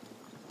presentation.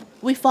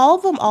 We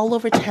followed them all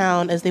over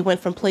town as they went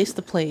from place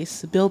to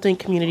place, building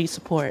community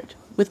support,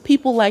 with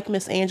people like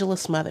Miss Angela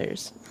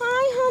Smothers. Hi,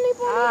 honey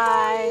bunny.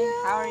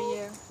 Hi, how are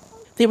you?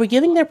 They were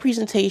giving their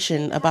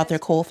presentation about their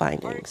coal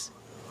findings.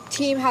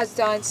 Team has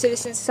done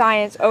citizen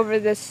science over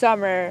the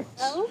summer.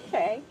 Oh,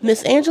 okay.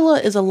 Miss Angela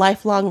is a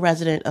lifelong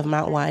resident of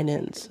Mount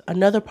Winans,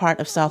 another part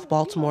of South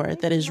Baltimore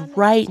that is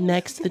right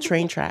next to the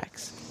train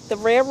tracks. The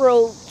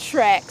railroad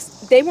tracks,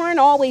 they weren't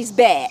always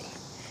bad.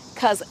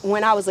 Because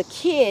when I was a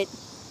kid,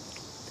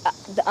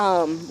 the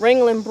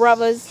Ringling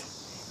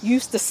Brothers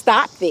used to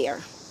stop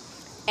there.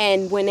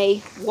 And when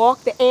they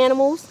walked the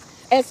animals,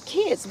 as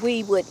kids,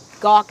 we would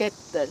gawk at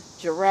the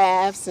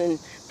giraffes and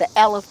the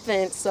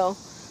elephants. So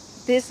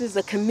this is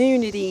a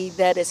community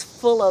that is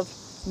full of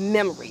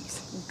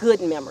memories, good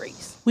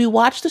memories. We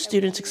watched the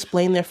students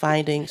explain their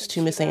findings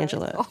to Miss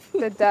Angela.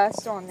 The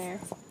dust on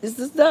there. This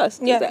is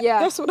dust. Yeah.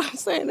 That's what I'm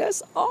saying.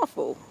 That's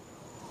awful.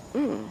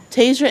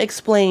 Tasia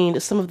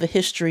explained some of the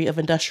history of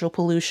industrial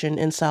pollution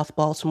in South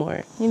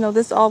Baltimore.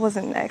 This all was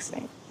an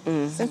accident.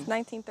 Since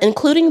 1930.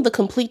 Including the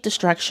complete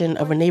destruction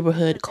of a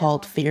neighborhood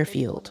called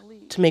Fairfield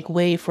to make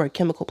way for a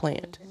chemical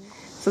plant.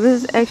 So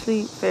this is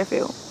actually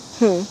Fairfield.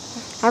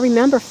 I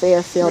remember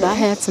Fairfield. I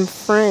had some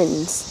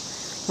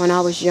friends when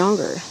I was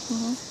younger.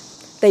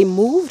 They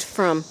moved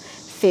from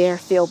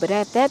Fairfield, but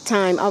at that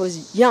time I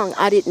was young.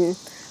 I didn't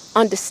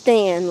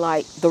understand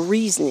the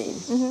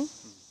reasoning.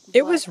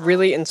 It was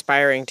really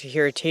inspiring to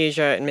hear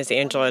Tasia and Miss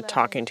Angela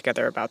talking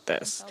together about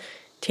this.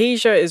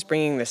 Tasia is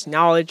bringing this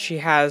knowledge she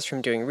has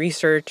from doing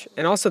research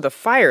and also the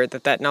fire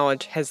that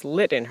knowledge has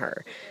lit in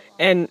her.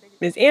 And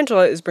Ms.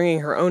 Angela is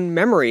bringing her own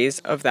memories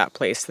of that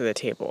place to the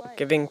table,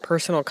 giving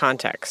personal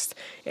context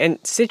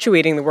and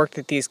situating the work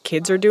that these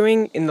kids are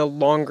doing in the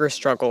longer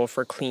struggle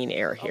for clean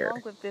air here.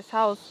 Along with this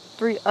house,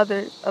 3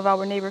 other of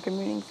our neighbor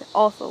communities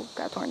also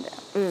got torn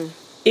down.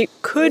 It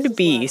could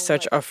be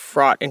such a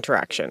fraught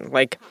interaction,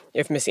 like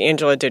if Miss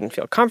Angela didn't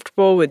feel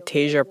comfortable with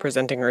Tasia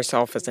presenting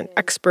herself as an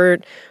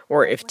expert,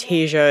 or if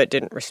Tasia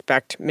didn't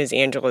respect Miss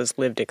Angela's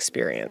lived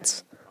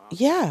experience.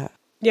 Yeah.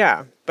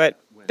 Yeah, but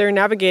they're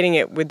navigating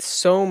it with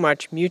so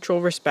much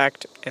mutual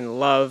respect and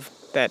love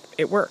that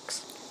it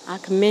works. I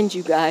commend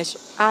you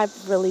guys. I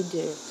really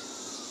do.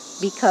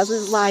 Because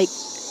it's like,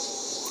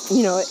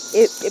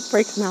 it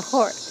breaks my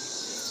heart.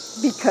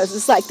 Because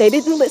it's like they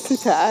didn't listen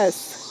to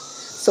us.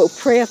 So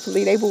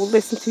prayerfully, they will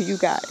listen to you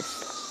guys.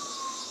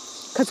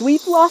 Because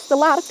we've lost a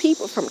lot of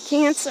people from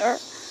cancer.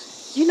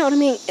 You know what I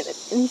mean?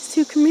 In these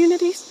 2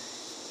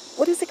 communities,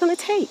 what is it going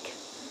to take?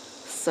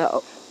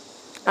 So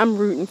I'm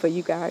rooting for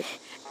you guys.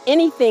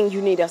 Anything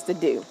you need us to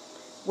do,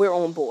 we're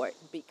on board.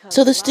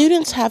 So the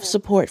students have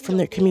support from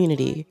their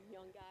community,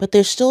 but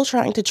they're still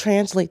trying to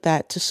translate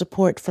that to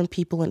support from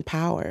people in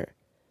power.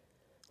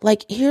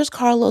 Like, here's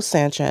Carlos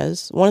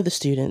Sanchez, one of the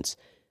students,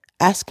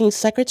 asking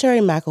Secretary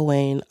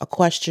McElwain a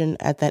question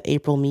at that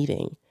April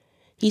meeting.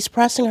 He's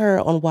pressing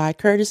her on why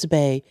Curtis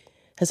Bay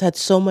has had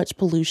so much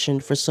pollution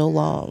for so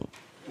long.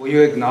 Will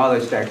you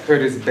acknowledge that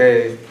Curtis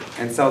Bay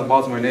and South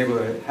Baltimore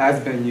neighborhood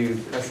has been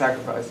used as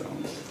sacrifice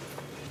zones?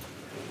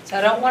 So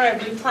I don't want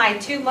to reply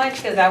too much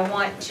because I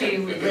want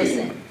to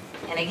listen.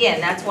 And again,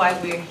 that's why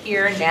we're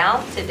here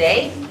now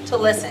today, to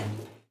listen.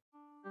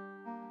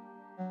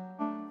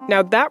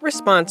 Now, that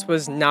response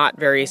was not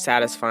very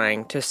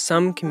satisfying to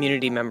some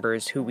community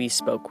members who we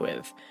spoke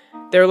with.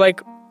 They're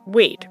like,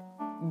 wait,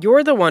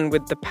 you're the one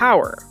with the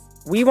power.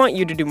 We want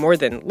you to do more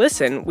than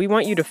listen. We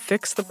want you to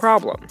fix the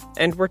problem.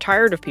 And we're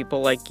tired of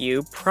people like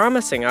you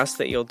promising us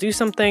that you'll do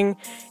something,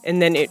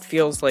 and then it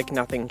feels like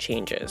nothing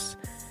changes.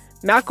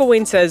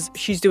 McElwain says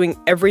she's doing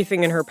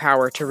everything in her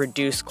power to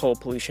reduce coal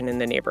pollution in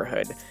the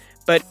neighborhood.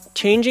 But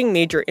changing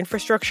major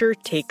infrastructure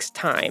takes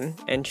time,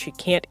 and she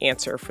can't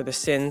answer for the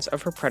sins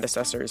of her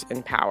predecessors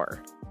in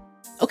power.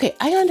 Okay,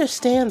 I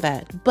understand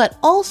that, but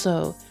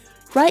also,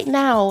 right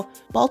now,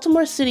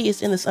 Baltimore City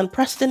is in this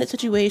unprecedented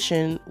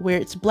situation where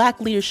it's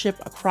Black leadership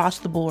across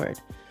the board.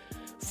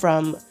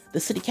 From the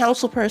city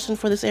council person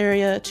for this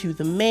area, to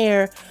the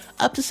mayor,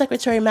 up to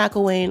Secretary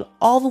McElwain,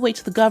 all the way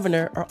to the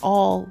governor, are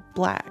all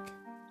Black.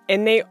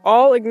 And they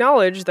all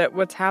acknowledge that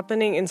what's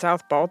happening in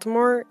South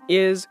Baltimore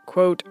is,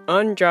 quote,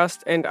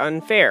 unjust and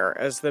unfair,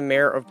 as the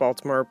mayor of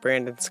Baltimore,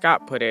 Brandon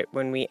Scott, put it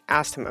when we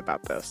asked him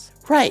about this.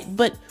 Right,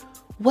 but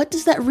what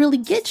does that really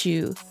get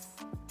you?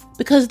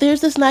 Because there's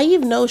this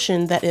naive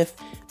notion that if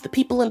the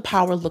people in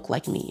power look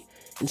like me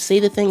and say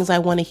the things I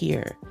want to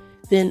hear,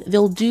 then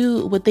they'll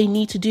do what they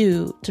need to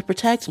do to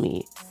protect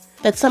me.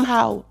 That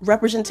somehow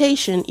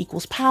representation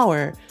equals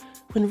power,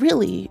 when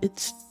really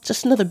it's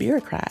just another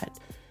bureaucrat.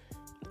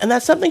 And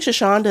that's something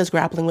Shashonda is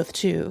grappling with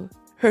too.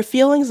 Her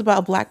feelings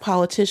about Black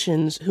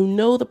politicians who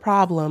know the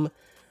problem,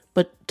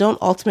 but don't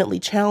ultimately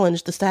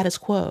challenge the status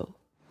quo.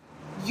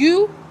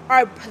 You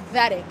are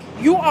pathetic.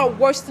 You are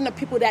worse than the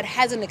people that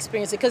hasn't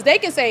experienced it. Because they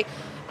can say,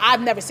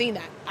 I've never seen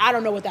that. I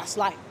don't know what that's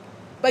like.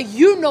 But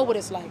you know what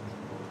it's like.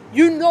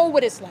 You know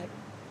what it's like.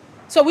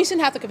 So we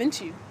shouldn't have to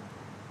convince you.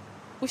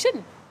 We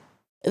shouldn't.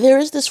 There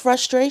is this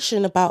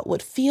frustration about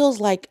what feels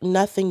like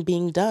nothing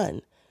being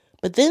done.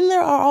 But then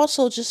there are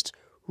also just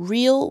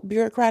real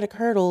bureaucratic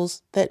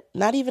hurdles that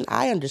not even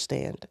I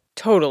understand.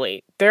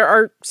 Totally. There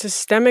are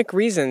systemic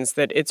reasons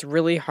that it's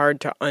really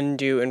hard to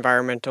undo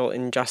environmental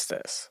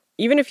injustice.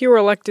 Even if you were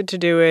elected to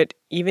do it,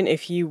 even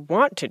if you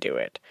want to do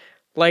it.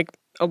 Like,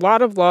 a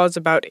lot of laws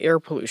about air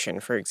pollution,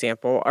 for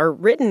example, are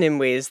written in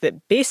ways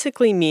that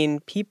basically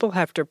mean people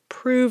have to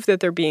prove that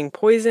they're being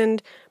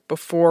poisoned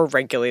before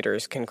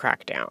regulators can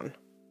crack down.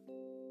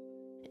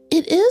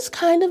 It is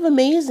kind of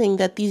amazing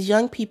that these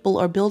young people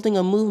are building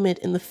a movement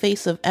in the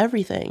face of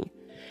everything.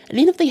 And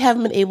even if they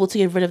haven't been able to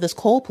get rid of this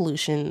coal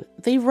pollution,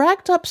 they've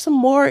racked up some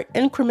more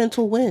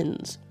incremental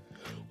wins.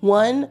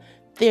 One,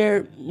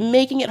 they're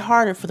making it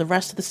harder for the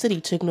rest of the city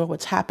to ignore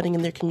what's happening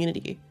in their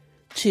community.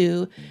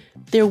 Two,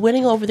 they're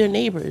winning over their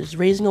neighbors,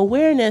 raising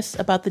awareness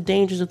about the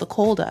dangers of the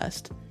coal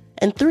dust.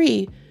 And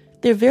three,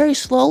 they're very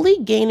slowly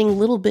gaining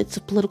little bits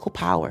of political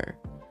power.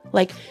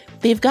 Like,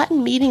 they've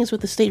gotten meetings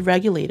with the state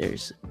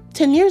regulators.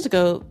 10 years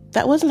ago,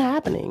 that wasn't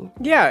happening.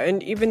 Yeah,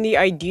 and even the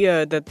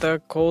idea that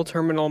the coal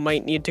terminal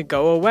might need to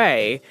go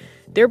away,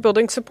 they're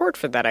building support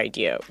for that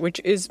idea, which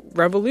is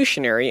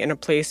revolutionary in a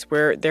place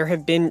where there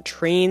have been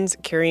trains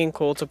carrying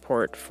coal to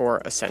port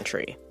for a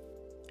century.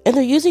 And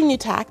they're using new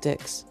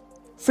tactics.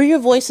 Free Your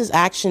Voice's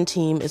action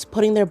team is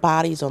putting their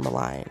bodies on the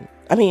line.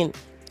 I mean,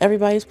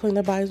 everybody's putting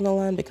their bodies on the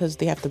line because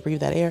they have to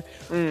breathe that air.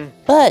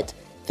 But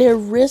they're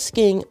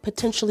risking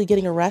potentially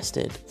getting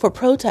arrested for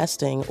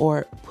protesting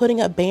or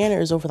putting up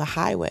banners over the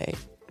highway.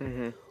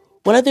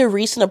 One of their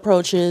recent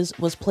approaches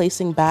was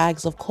placing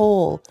bags of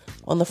coal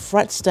on the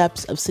front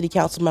steps of city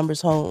council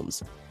members'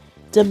 homes,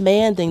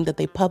 demanding that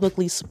they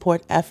publicly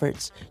support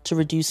efforts to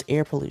reduce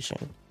air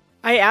pollution.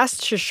 I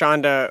asked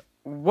Shashanda,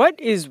 what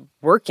is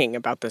working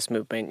about this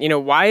movement?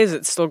 Why is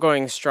it still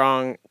going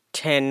strong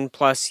 10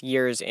 plus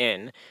years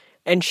in?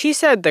 And she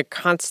said the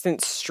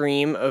constant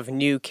stream of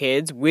new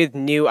kids with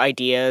new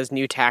ideas,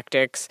 new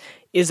tactics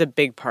is a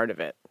big part of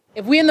it.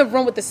 If we're in the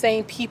room with the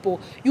same people,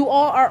 you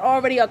all are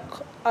already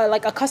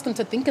accustomed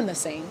to thinking the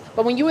same.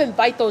 But when you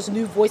invite those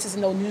new voices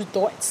and those new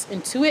thoughts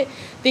into it,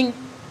 then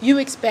you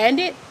expand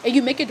it and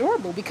you make it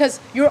durable because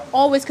you're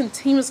always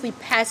continuously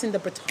passing the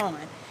baton.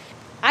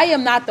 I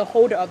am not the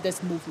holder of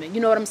this movement. You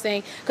know what I'm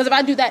saying? Because if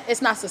I do that,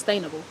 it's not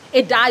sustainable.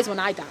 It dies when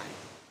I die.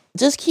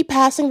 Just keep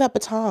passing that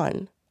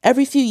baton.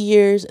 Every few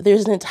years,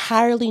 there's an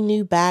entirely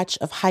new batch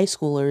of high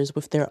schoolers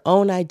with their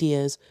own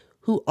ideas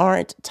who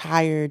aren't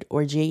tired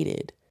or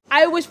jaded.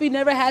 I wish we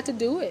never had to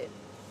do it.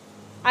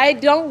 I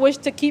don't wish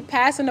to keep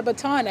passing the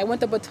baton. I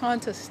want the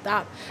baton to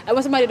stop. I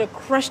want somebody to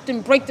crush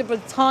and break the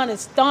baton and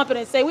stomp it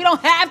and say, we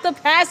don't have to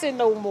pass it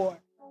no more.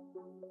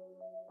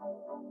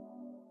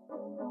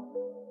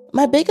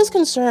 My biggest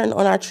concern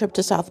on our trip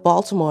to South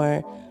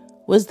Baltimore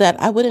was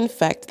that I would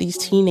infect these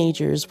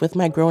teenagers with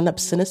my grown-up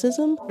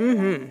cynicism.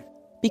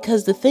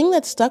 Because the thing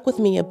that stuck with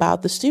me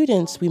about the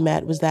students we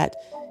met was that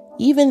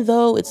even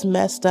though it's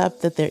messed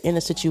up that they're in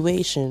a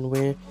situation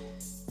where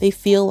they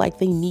feel like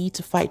they need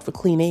to fight for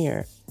clean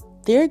air,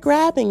 they're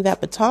grabbing that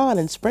baton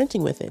and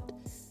sprinting with it.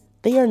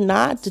 They are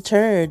not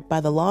deterred by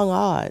the long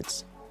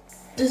odds.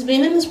 Does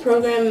being in this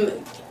program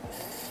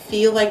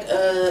feel like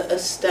a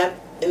step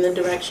in the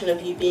direction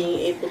of you being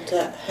able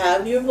to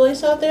have your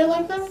voice out there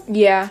like that?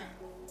 Yeah.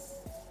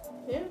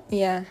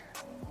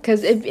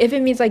 Because if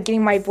it means like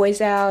getting my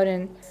voice out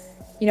and,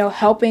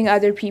 helping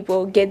other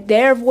people get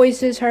their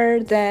voices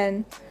heard,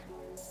 then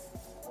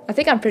I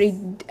think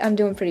I'm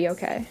doing pretty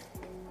okay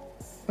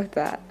with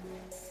that.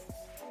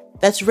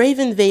 That's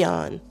Raven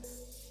Veillon.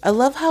 I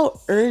love how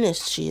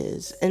earnest she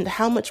is and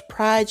how much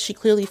pride she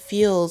clearly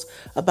feels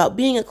about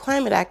being a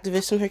climate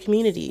activist in her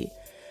community.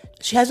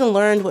 She hasn't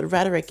learned what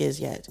rhetoric is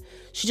yet.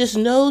 She just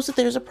knows that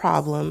there's a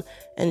problem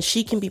and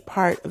she can be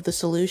part of the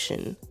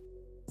solution.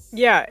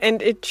 Yeah,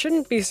 and it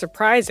shouldn't be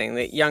surprising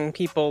that young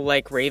people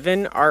like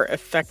Raven are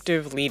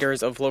effective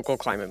leaders of local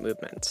climate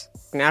movements.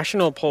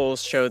 National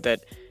polls show that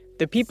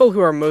the people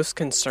who are most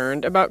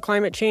concerned about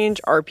climate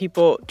change are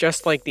people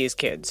just like these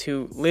kids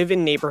who live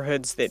in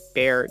neighborhoods that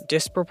bear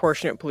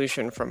disproportionate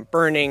pollution from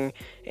burning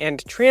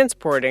and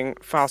transporting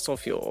fossil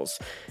fuels,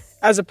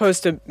 as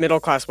opposed to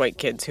middle-class white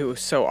kids who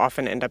so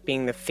often end up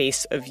being the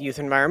face of youth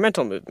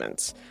environmental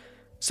movements.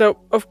 So,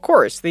 of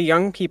course, the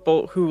young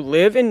people who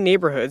live in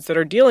neighborhoods that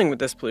are dealing with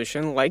this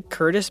pollution, like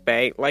Curtis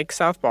Bay, like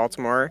South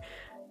Baltimore,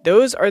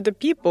 those are the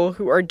people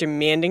who are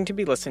demanding to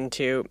be listened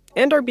to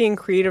and are being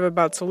creative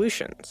about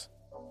solutions.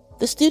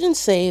 The students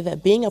say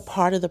that being a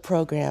part of the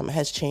program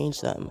has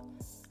changed them,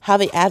 how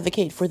they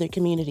advocate for their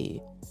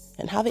community,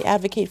 and how they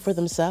advocate for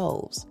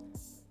themselves.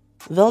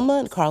 Vilma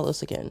and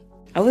Carlos again.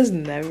 I was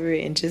never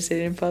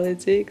interested in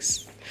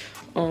politics.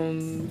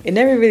 It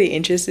never really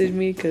interested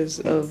me because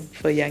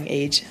of a young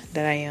age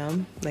that I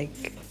am.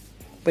 Like,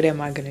 what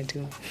am I gonna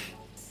do?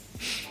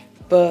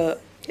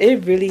 But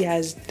it really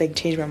has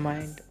changed my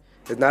mind.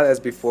 It's not as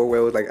before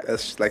where it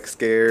was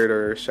scared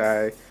or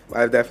shy.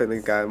 I've definitely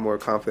gotten more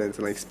confidence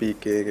in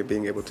speaking and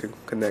being able to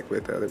connect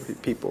with other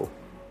people.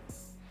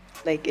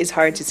 It's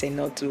hard to say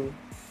no to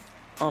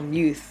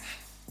youth.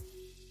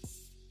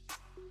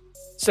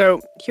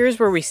 So here's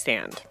where we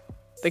stand.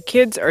 The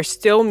kids are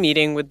still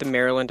meeting with the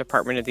Maryland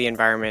Department of the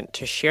Environment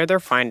to share their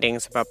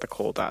findings about the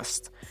coal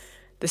dust.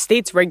 The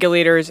state's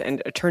regulators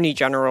and attorney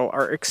general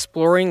are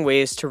exploring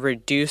ways to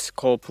reduce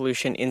coal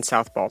pollution in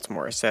South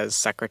Baltimore, says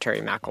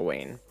Secretary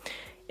McElwain.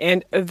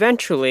 And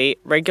eventually,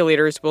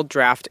 regulators will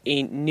draft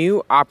a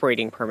new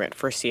operating permit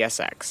for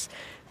CSX,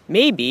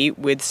 maybe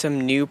with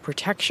some new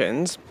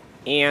protections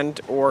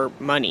and or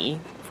money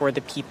for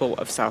the people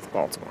of South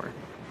Baltimore.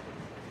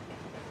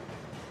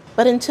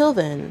 But until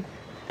then,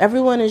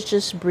 everyone is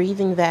just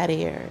breathing that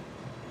air,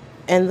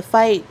 and the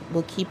fight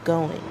will keep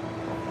going.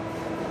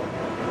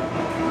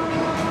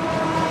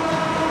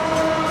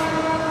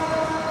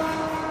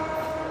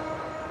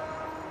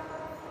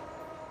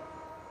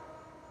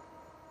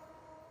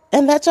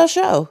 And that's our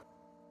show.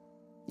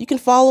 You can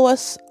follow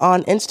us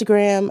on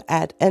Instagram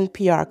at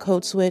NPR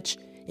Code Switch.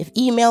 If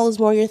email is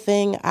more your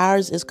thing,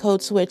 ours is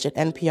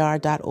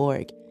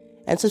codeswitch@npr.org.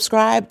 And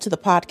subscribe to the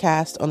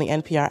podcast on the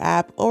NPR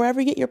app or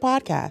wherever you get your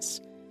podcasts.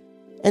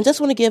 And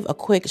just want to give a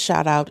quick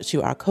shout out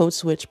to our Code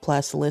Switch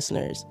Plus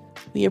listeners.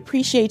 We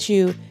appreciate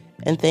you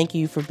and thank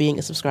you for being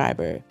a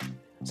subscriber.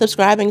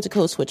 Subscribing to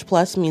Code Switch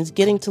Plus means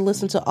getting to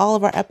listen to all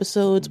of our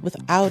episodes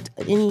without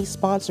any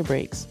sponsor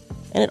breaks.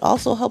 And it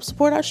also helps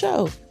support our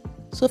show.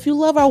 So if you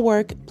love our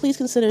work, please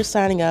consider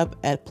signing up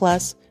at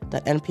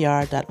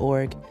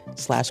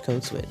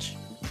plus.npr.org/codeswitch.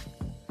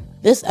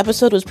 This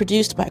episode was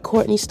produced by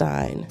Courtney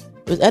Stein.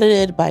 It was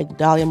edited by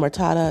Dalia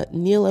Murtada,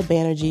 Neela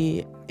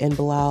Banerjee, and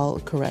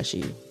Bilal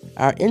Qureshi.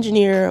 Our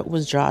engineer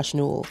was Josh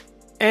Newell.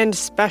 And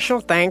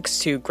special thanks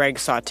to Greg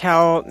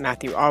Sawtell,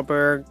 Matthew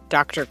Alberg,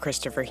 Dr.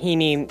 Christopher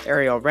Heaney,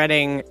 Ariel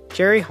Redding,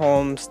 Jerry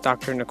Holmes,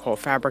 Dr. Nicole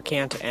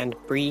Fabricant, and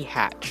Bree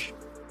Hatch.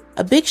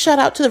 A big shout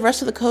out to the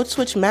rest of the Code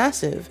Switch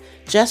Massive: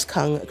 Jess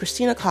Kung,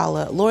 Christina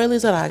Kala, Lori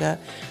Lizaraga,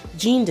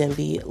 Jean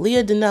Denby,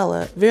 Leah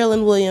Danella,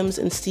 Verlyn Williams,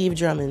 and Steve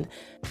Drummond.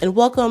 And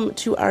welcome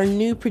to our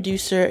new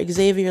producer,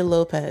 Xavier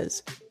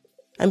Lopez.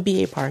 I'm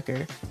B.A.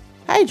 Parker.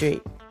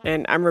 Hydrate.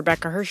 And I'm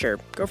Rebecca Hersher.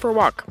 Go for a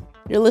walk.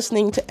 You're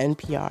listening to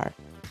NPR.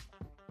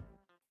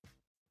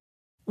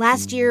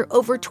 Last year,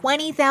 over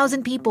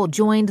 20,000 people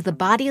joined the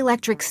Body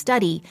Electric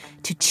study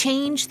to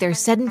change their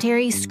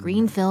sedentary,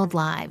 screen-filled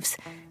lives.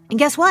 And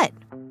guess what?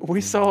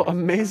 We saw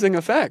amazing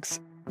effects.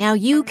 Now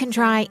you can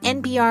try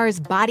NPR's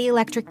Body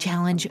Electric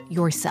Challenge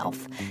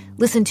yourself.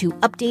 Listen to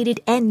updated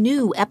and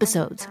new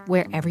episodes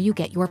wherever you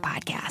get your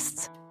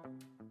podcasts.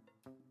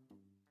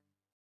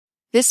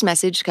 This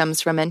message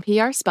comes from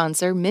NPR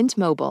sponsor Mint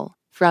Mobile.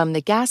 From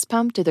the gas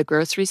pump to the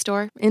grocery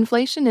store,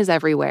 inflation is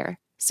everywhere.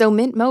 So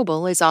Mint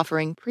Mobile is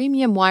offering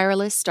premium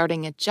wireless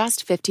starting at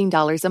just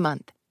 $15 a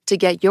month. To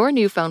get your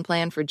new phone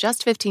plan for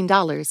just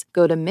 $15,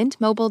 go to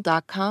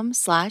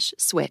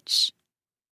mintmobile.com/switch.